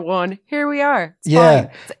number one. Here we are. It's fine.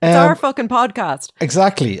 It's our fucking podcast.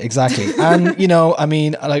 Exactly. And, you know, I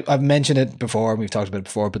mean, like I've mentioned it before, and we've talked about it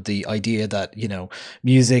before, but the idea that, you know,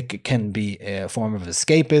 music can be a form of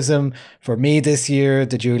escapism. For me this year,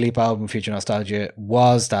 the Dua Lipa album Future Nostalgia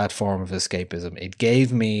was that form of escapism. It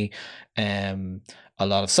gave me a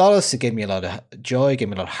lot of solace, it gave me a lot of joy, it gave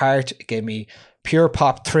me a lot of heart, it gave me pure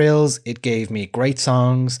pop thrills, it gave me great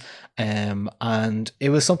songs, and it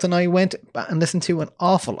was something I went and listened to an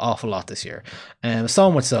awful lot this year. So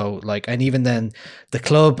much so, like, and even then the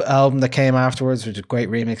Club album that came afterwards, which is great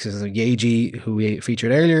remixes of Yeji, who we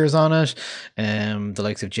featured earlier, is on it. The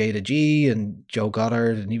likes of Jada G and Joe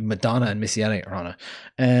Goddard and even Madonna and Missy Elliott are on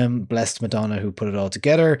it. Blessed Madonna who put it all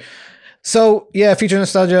together. So yeah, Future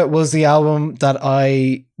Nostalgia was the album that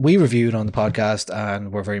we reviewed on the podcast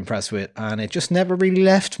and were very impressed with, and it just never really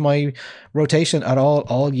left my rotation at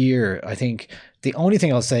all year. I think the only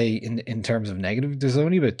thing I'll say in terms of negative, there's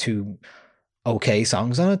only about 2 okay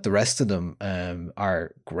songs on it. The rest of them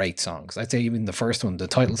are great songs. I'd say even the first one, the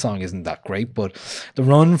title song, isn't that great, but the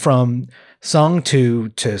run from song 2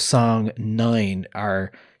 to song 9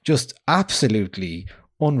 are just absolutely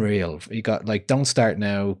unreal. You got like Don't Start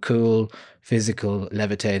Now, Cool, Physical,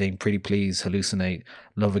 Levitating, Pretty Please, Hallucinate,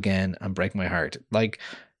 Love Again, and Break My Heart. Like,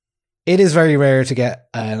 it is very rare to get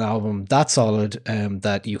an album that solid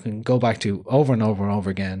that you can go back to over and over and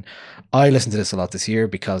over again. I listened to this a lot this year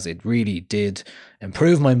because it really did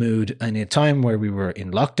improve my mood in a time where we were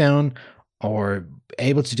in lockdown or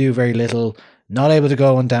able to do very little, not able to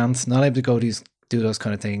go and dance, not able to go do those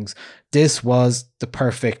kind of things. This was the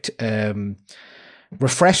perfect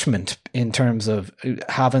refreshment in terms of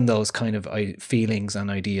having those kind of feelings and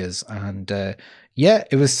ideas, and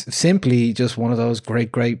it was simply just one of those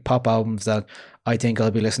great pop albums that I think I'll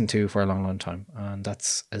be listening to for a long time, and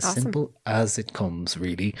that's as awesome. Simple as it comes,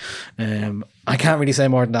 really. I can't really say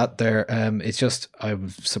more than that there. It's just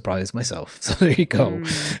I've surprised myself, so there you go.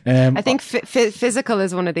 I think Physical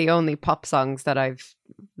is one of the only pop songs that I've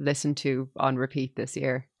listened to on repeat this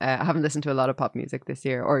year. I haven't listened to a lot of pop music this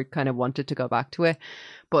year, or kind of wanted to go back to it,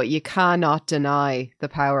 but you cannot deny the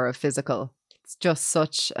power of Physical. It's just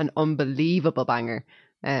such an unbelievable banger.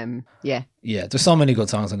 There's so many good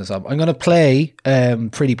songs on this album. I'm going to play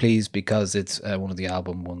Pretty Please because it's one of the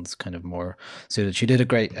album ones kind of more suited. She did a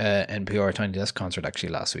great NPR Tiny Desk concert actually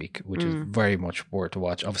last week, which is very much worth to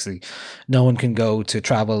watch. Obviously no one can go to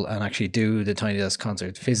travel and actually do the Tiny Desk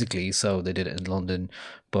concert physically, so they did it in London,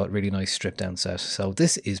 but really nice stripped down set. So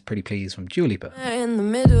this is Pretty Please from Dua Lipa. In the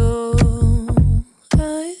middle,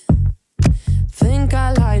 I think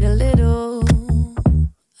I lied a little.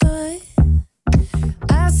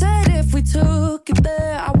 I said if we took it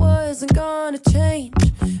there, I wasn't gonna change,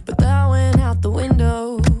 but that went out the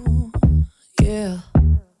window. Yeah.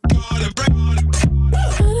 I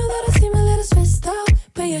know that I seem a little stressed out,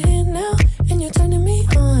 but you're here now and you're turning me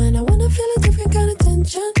on. I wanna feel a different kind of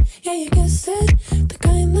tension. Yeah, you guessed it, the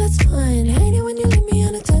kind that's fine. Hate it when you leave me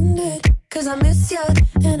unattended, 'cause I miss you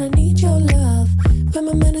and I need your love.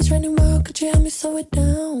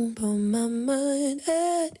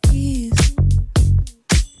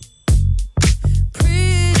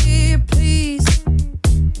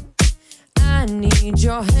 need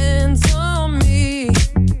your hands on me.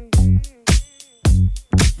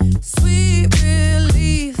 Sweet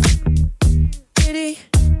relief. Pretty.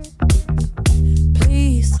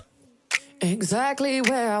 Please. Exactly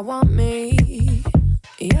where I want me.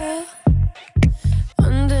 Yeah.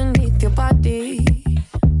 Underneath your body.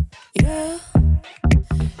 Yeah.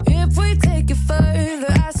 If we take it further,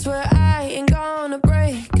 I swear I ain't gonna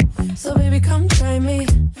break. So baby, come try me.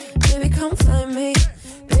 Baby, come find me.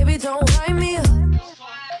 Baby, don't wind me up.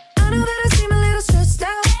 I know that I seem a little stressed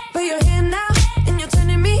out, but you're here now, and you're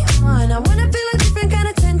turning me on. I wanna feel a different kind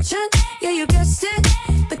of tension. Yeah, you guessed it,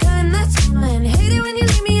 the kind that's fine. Hate it when you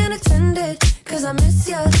leave me unattended, cause I miss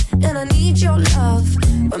you, and I need your love.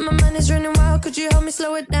 But my mind is running wild, could you help me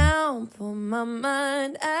slow it down? Put my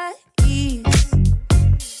mind at ease.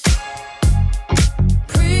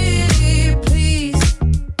 Pretty please,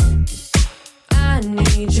 I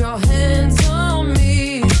need your hands on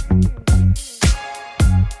me.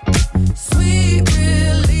 Sweet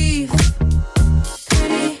relief.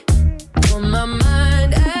 Pretty, put my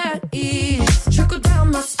mind at ease. Trickle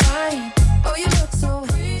down my spine. Oh, you look so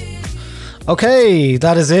real. Okay,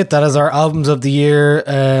 that is it. That is our albums of the year.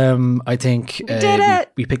 I think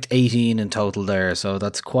we picked 18 in total there, so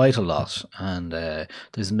that's quite a lot. And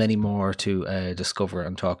there's many more to discover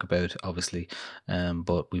and talk about, obviously,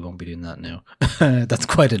 but we won't be doing that now. That's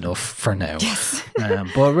quite enough for now. Yes.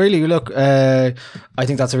 But really, look, I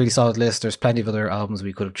think that's a really solid list. There's plenty of other albums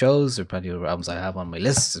we could have chose. There's plenty of other albums I have on my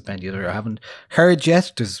list. There's plenty of other I haven't heard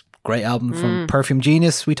yet. There's great album from Perfume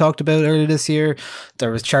Genius we talked about earlier this year.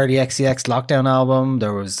 There was Charlie XCX Lockdown album.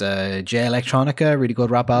 There was J Electronica, really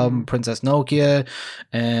good rap album. Princess Nokia,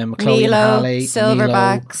 Chloe and Halle,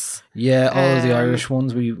 Silverbacks. Nilo. Yeah, all of the Irish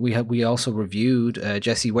ones. We also reviewed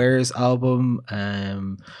Jessie Ware's album.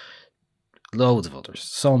 Loads of others,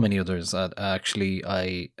 so many others that actually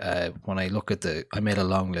when I look at I made a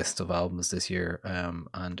long list of albums this year,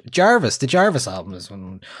 and the Jarvis album is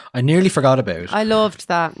one I nearly forgot about. I loved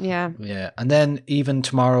that, yeah. And then even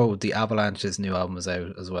tomorrow the Avalanche's new album is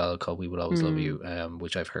out as well, called We Will Always Love You,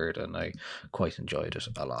 which I've heard and I quite enjoyed it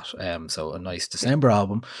a lot. So a nice December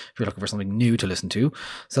album if you're looking for something new to listen to.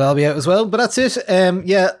 So that'll be out as well. But that's it.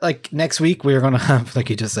 Like next week we're gonna have, like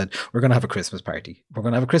you just said, we're gonna have a Christmas party. We're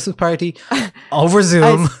gonna have a Christmas party over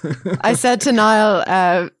Zoom. I said to Niall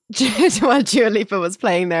while Dua Lipa was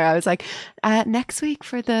playing there, I was like, next week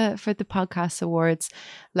for the podcast awards,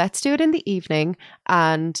 let's do it in the evening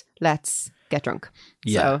and let's get drunk.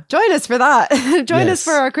 Yeah. So join us for that. Join us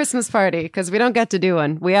for our Christmas party, because we don't get to do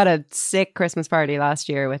one. We had a sick Christmas party last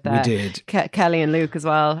year with we did. Kelly and Luke as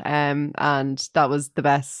well, and that was the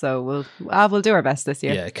best. So we'll do our best this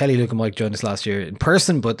year. Yeah, Kelly, Luke and Mike joined us last year in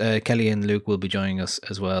person, but Kelly and Luke will be joining us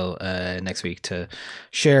as well next week to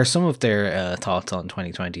share some of their thoughts on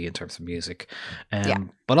 2020 in terms of music.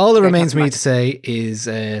 But all that remains me to say is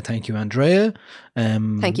thank you, Andrea.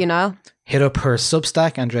 Thank you, Niall. Hit up her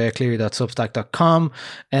Substack, andreacleary.substack.com.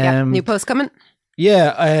 New post coming.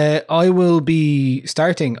 Yeah, I will be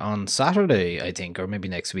starting on Saturday, I think, or maybe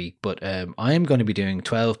next week. But I'm going to be doing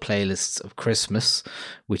 12 playlists of Christmas,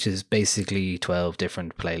 which is basically 12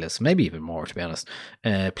 different playlists, maybe even more, to be honest.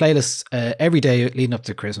 Playlists every day leading up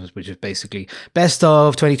to Christmas, which is basically best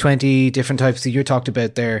of 2020, different types. You talked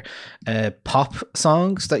about their pop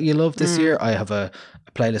songs that you love this year. I have a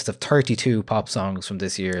playlist of 32 pop songs from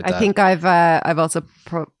this year. I think I've also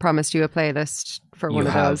promised you a playlist for one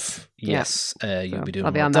of those. Yes, you'll be doing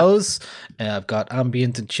one of those. I've got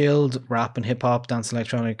ambient and chilled, rap and hip hop, dance,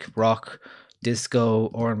 electronic, rock,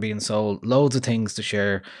 disco, R&B and soul, loads of things to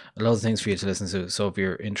share, loads of things for you to listen to. So if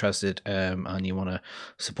you're interested and you want to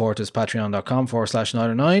support us,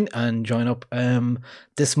 patreon.com/909 and join up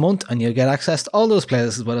this month, and you'll get access to all those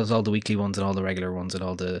playlists as well as all the weekly ones and all the regular ones and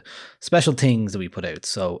all the special things that we put out.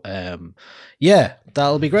 So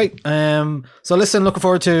that'll be great. So listen, looking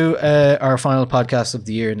forward to our final podcast of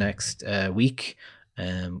the year next week.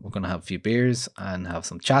 We're going to have a few beers and have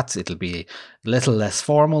some chats. It'll be a little less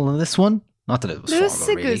formal than this one. Not that it was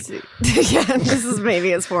formal, really. Yeah, this is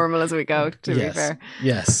maybe as formal as we go, to be fair.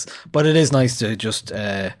 Yes, but it is nice to just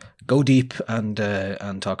go deep and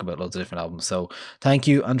talk about loads of different albums. So thank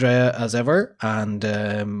you, Andrea, as ever, and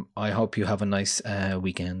I hope you have a nice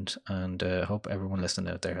weekend, and hope everyone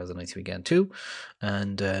listening out there has a nice weekend too,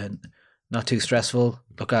 and not too stressful.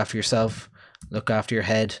 Look after yourself, look after your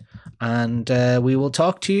head, and we will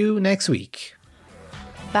talk to you next week.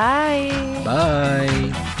 Bye.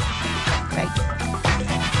 Bye. Right.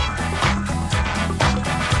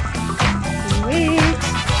 Sweet.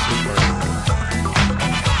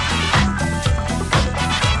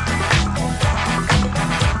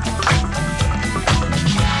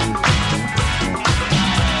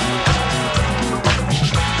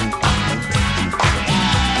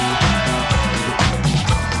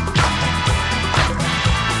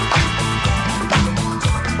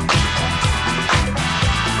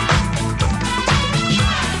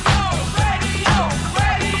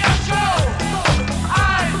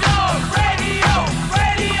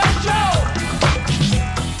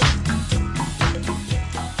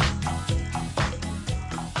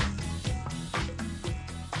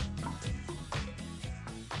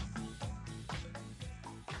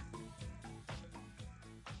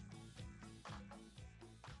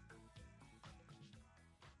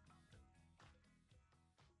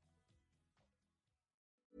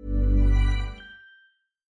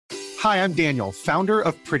 Hi, I'm Daniel, founder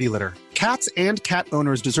of Pretty Litter. Cats and cat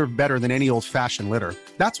owners deserve better than any old-fashioned litter.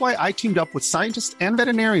 That's why I teamed up with scientists and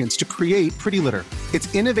veterinarians to create Pretty Litter. Its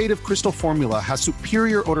innovative crystal formula has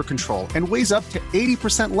superior odor control and weighs up to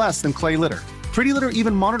 80% less than clay litter. Pretty Litter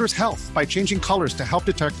even monitors health by changing colors to help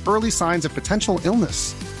detect early signs of potential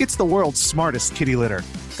illness. It's the world's smartest kitty litter.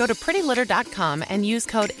 Go to prettylitter.com and use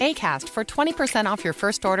code ACAST for 20% off your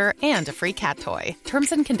first order and a free cat toy.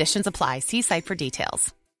 Terms and conditions apply. See site for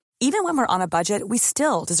details. Even when we're on a budget, we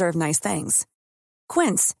still deserve nice things.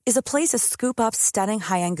 Quince is a place to scoop up stunning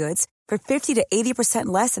high-end goods for 50 to 80%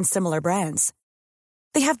 less than similar brands.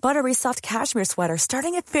 They have buttery soft cashmere sweaters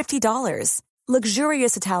starting at $50,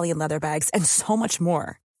 luxurious Italian leather bags, and so much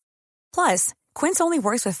more. Plus, Quince only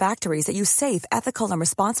works with factories that use safe, ethical, and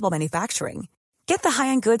responsible manufacturing. Get the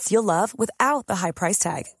high-end goods you'll love without the high price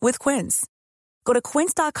tag with Quince. Go to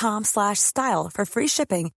quince.com/style for free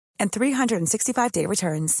shipping and 365-day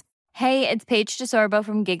returns. Hey, it's Paige DeSorbo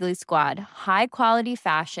from Giggly Squad. High quality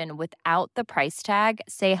fashion without the price tag.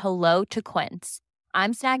 Say hello to Quince.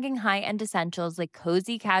 I'm snagging high-end essentials like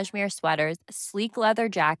cozy cashmere sweaters, sleek leather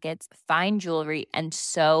jackets, fine jewelry, and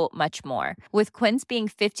so much more. With Quince being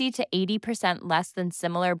 50 to 80% less than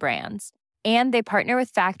similar brands. And they partner with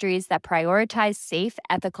factories that prioritize safe,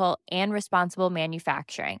 ethical, and responsible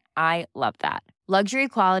manufacturing. I love that. Luxury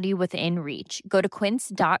quality within reach. Go to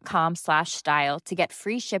quince.com/style to get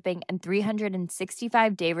free shipping and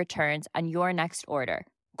 365-day returns on your next order.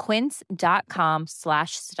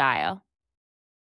 Quince.com/style.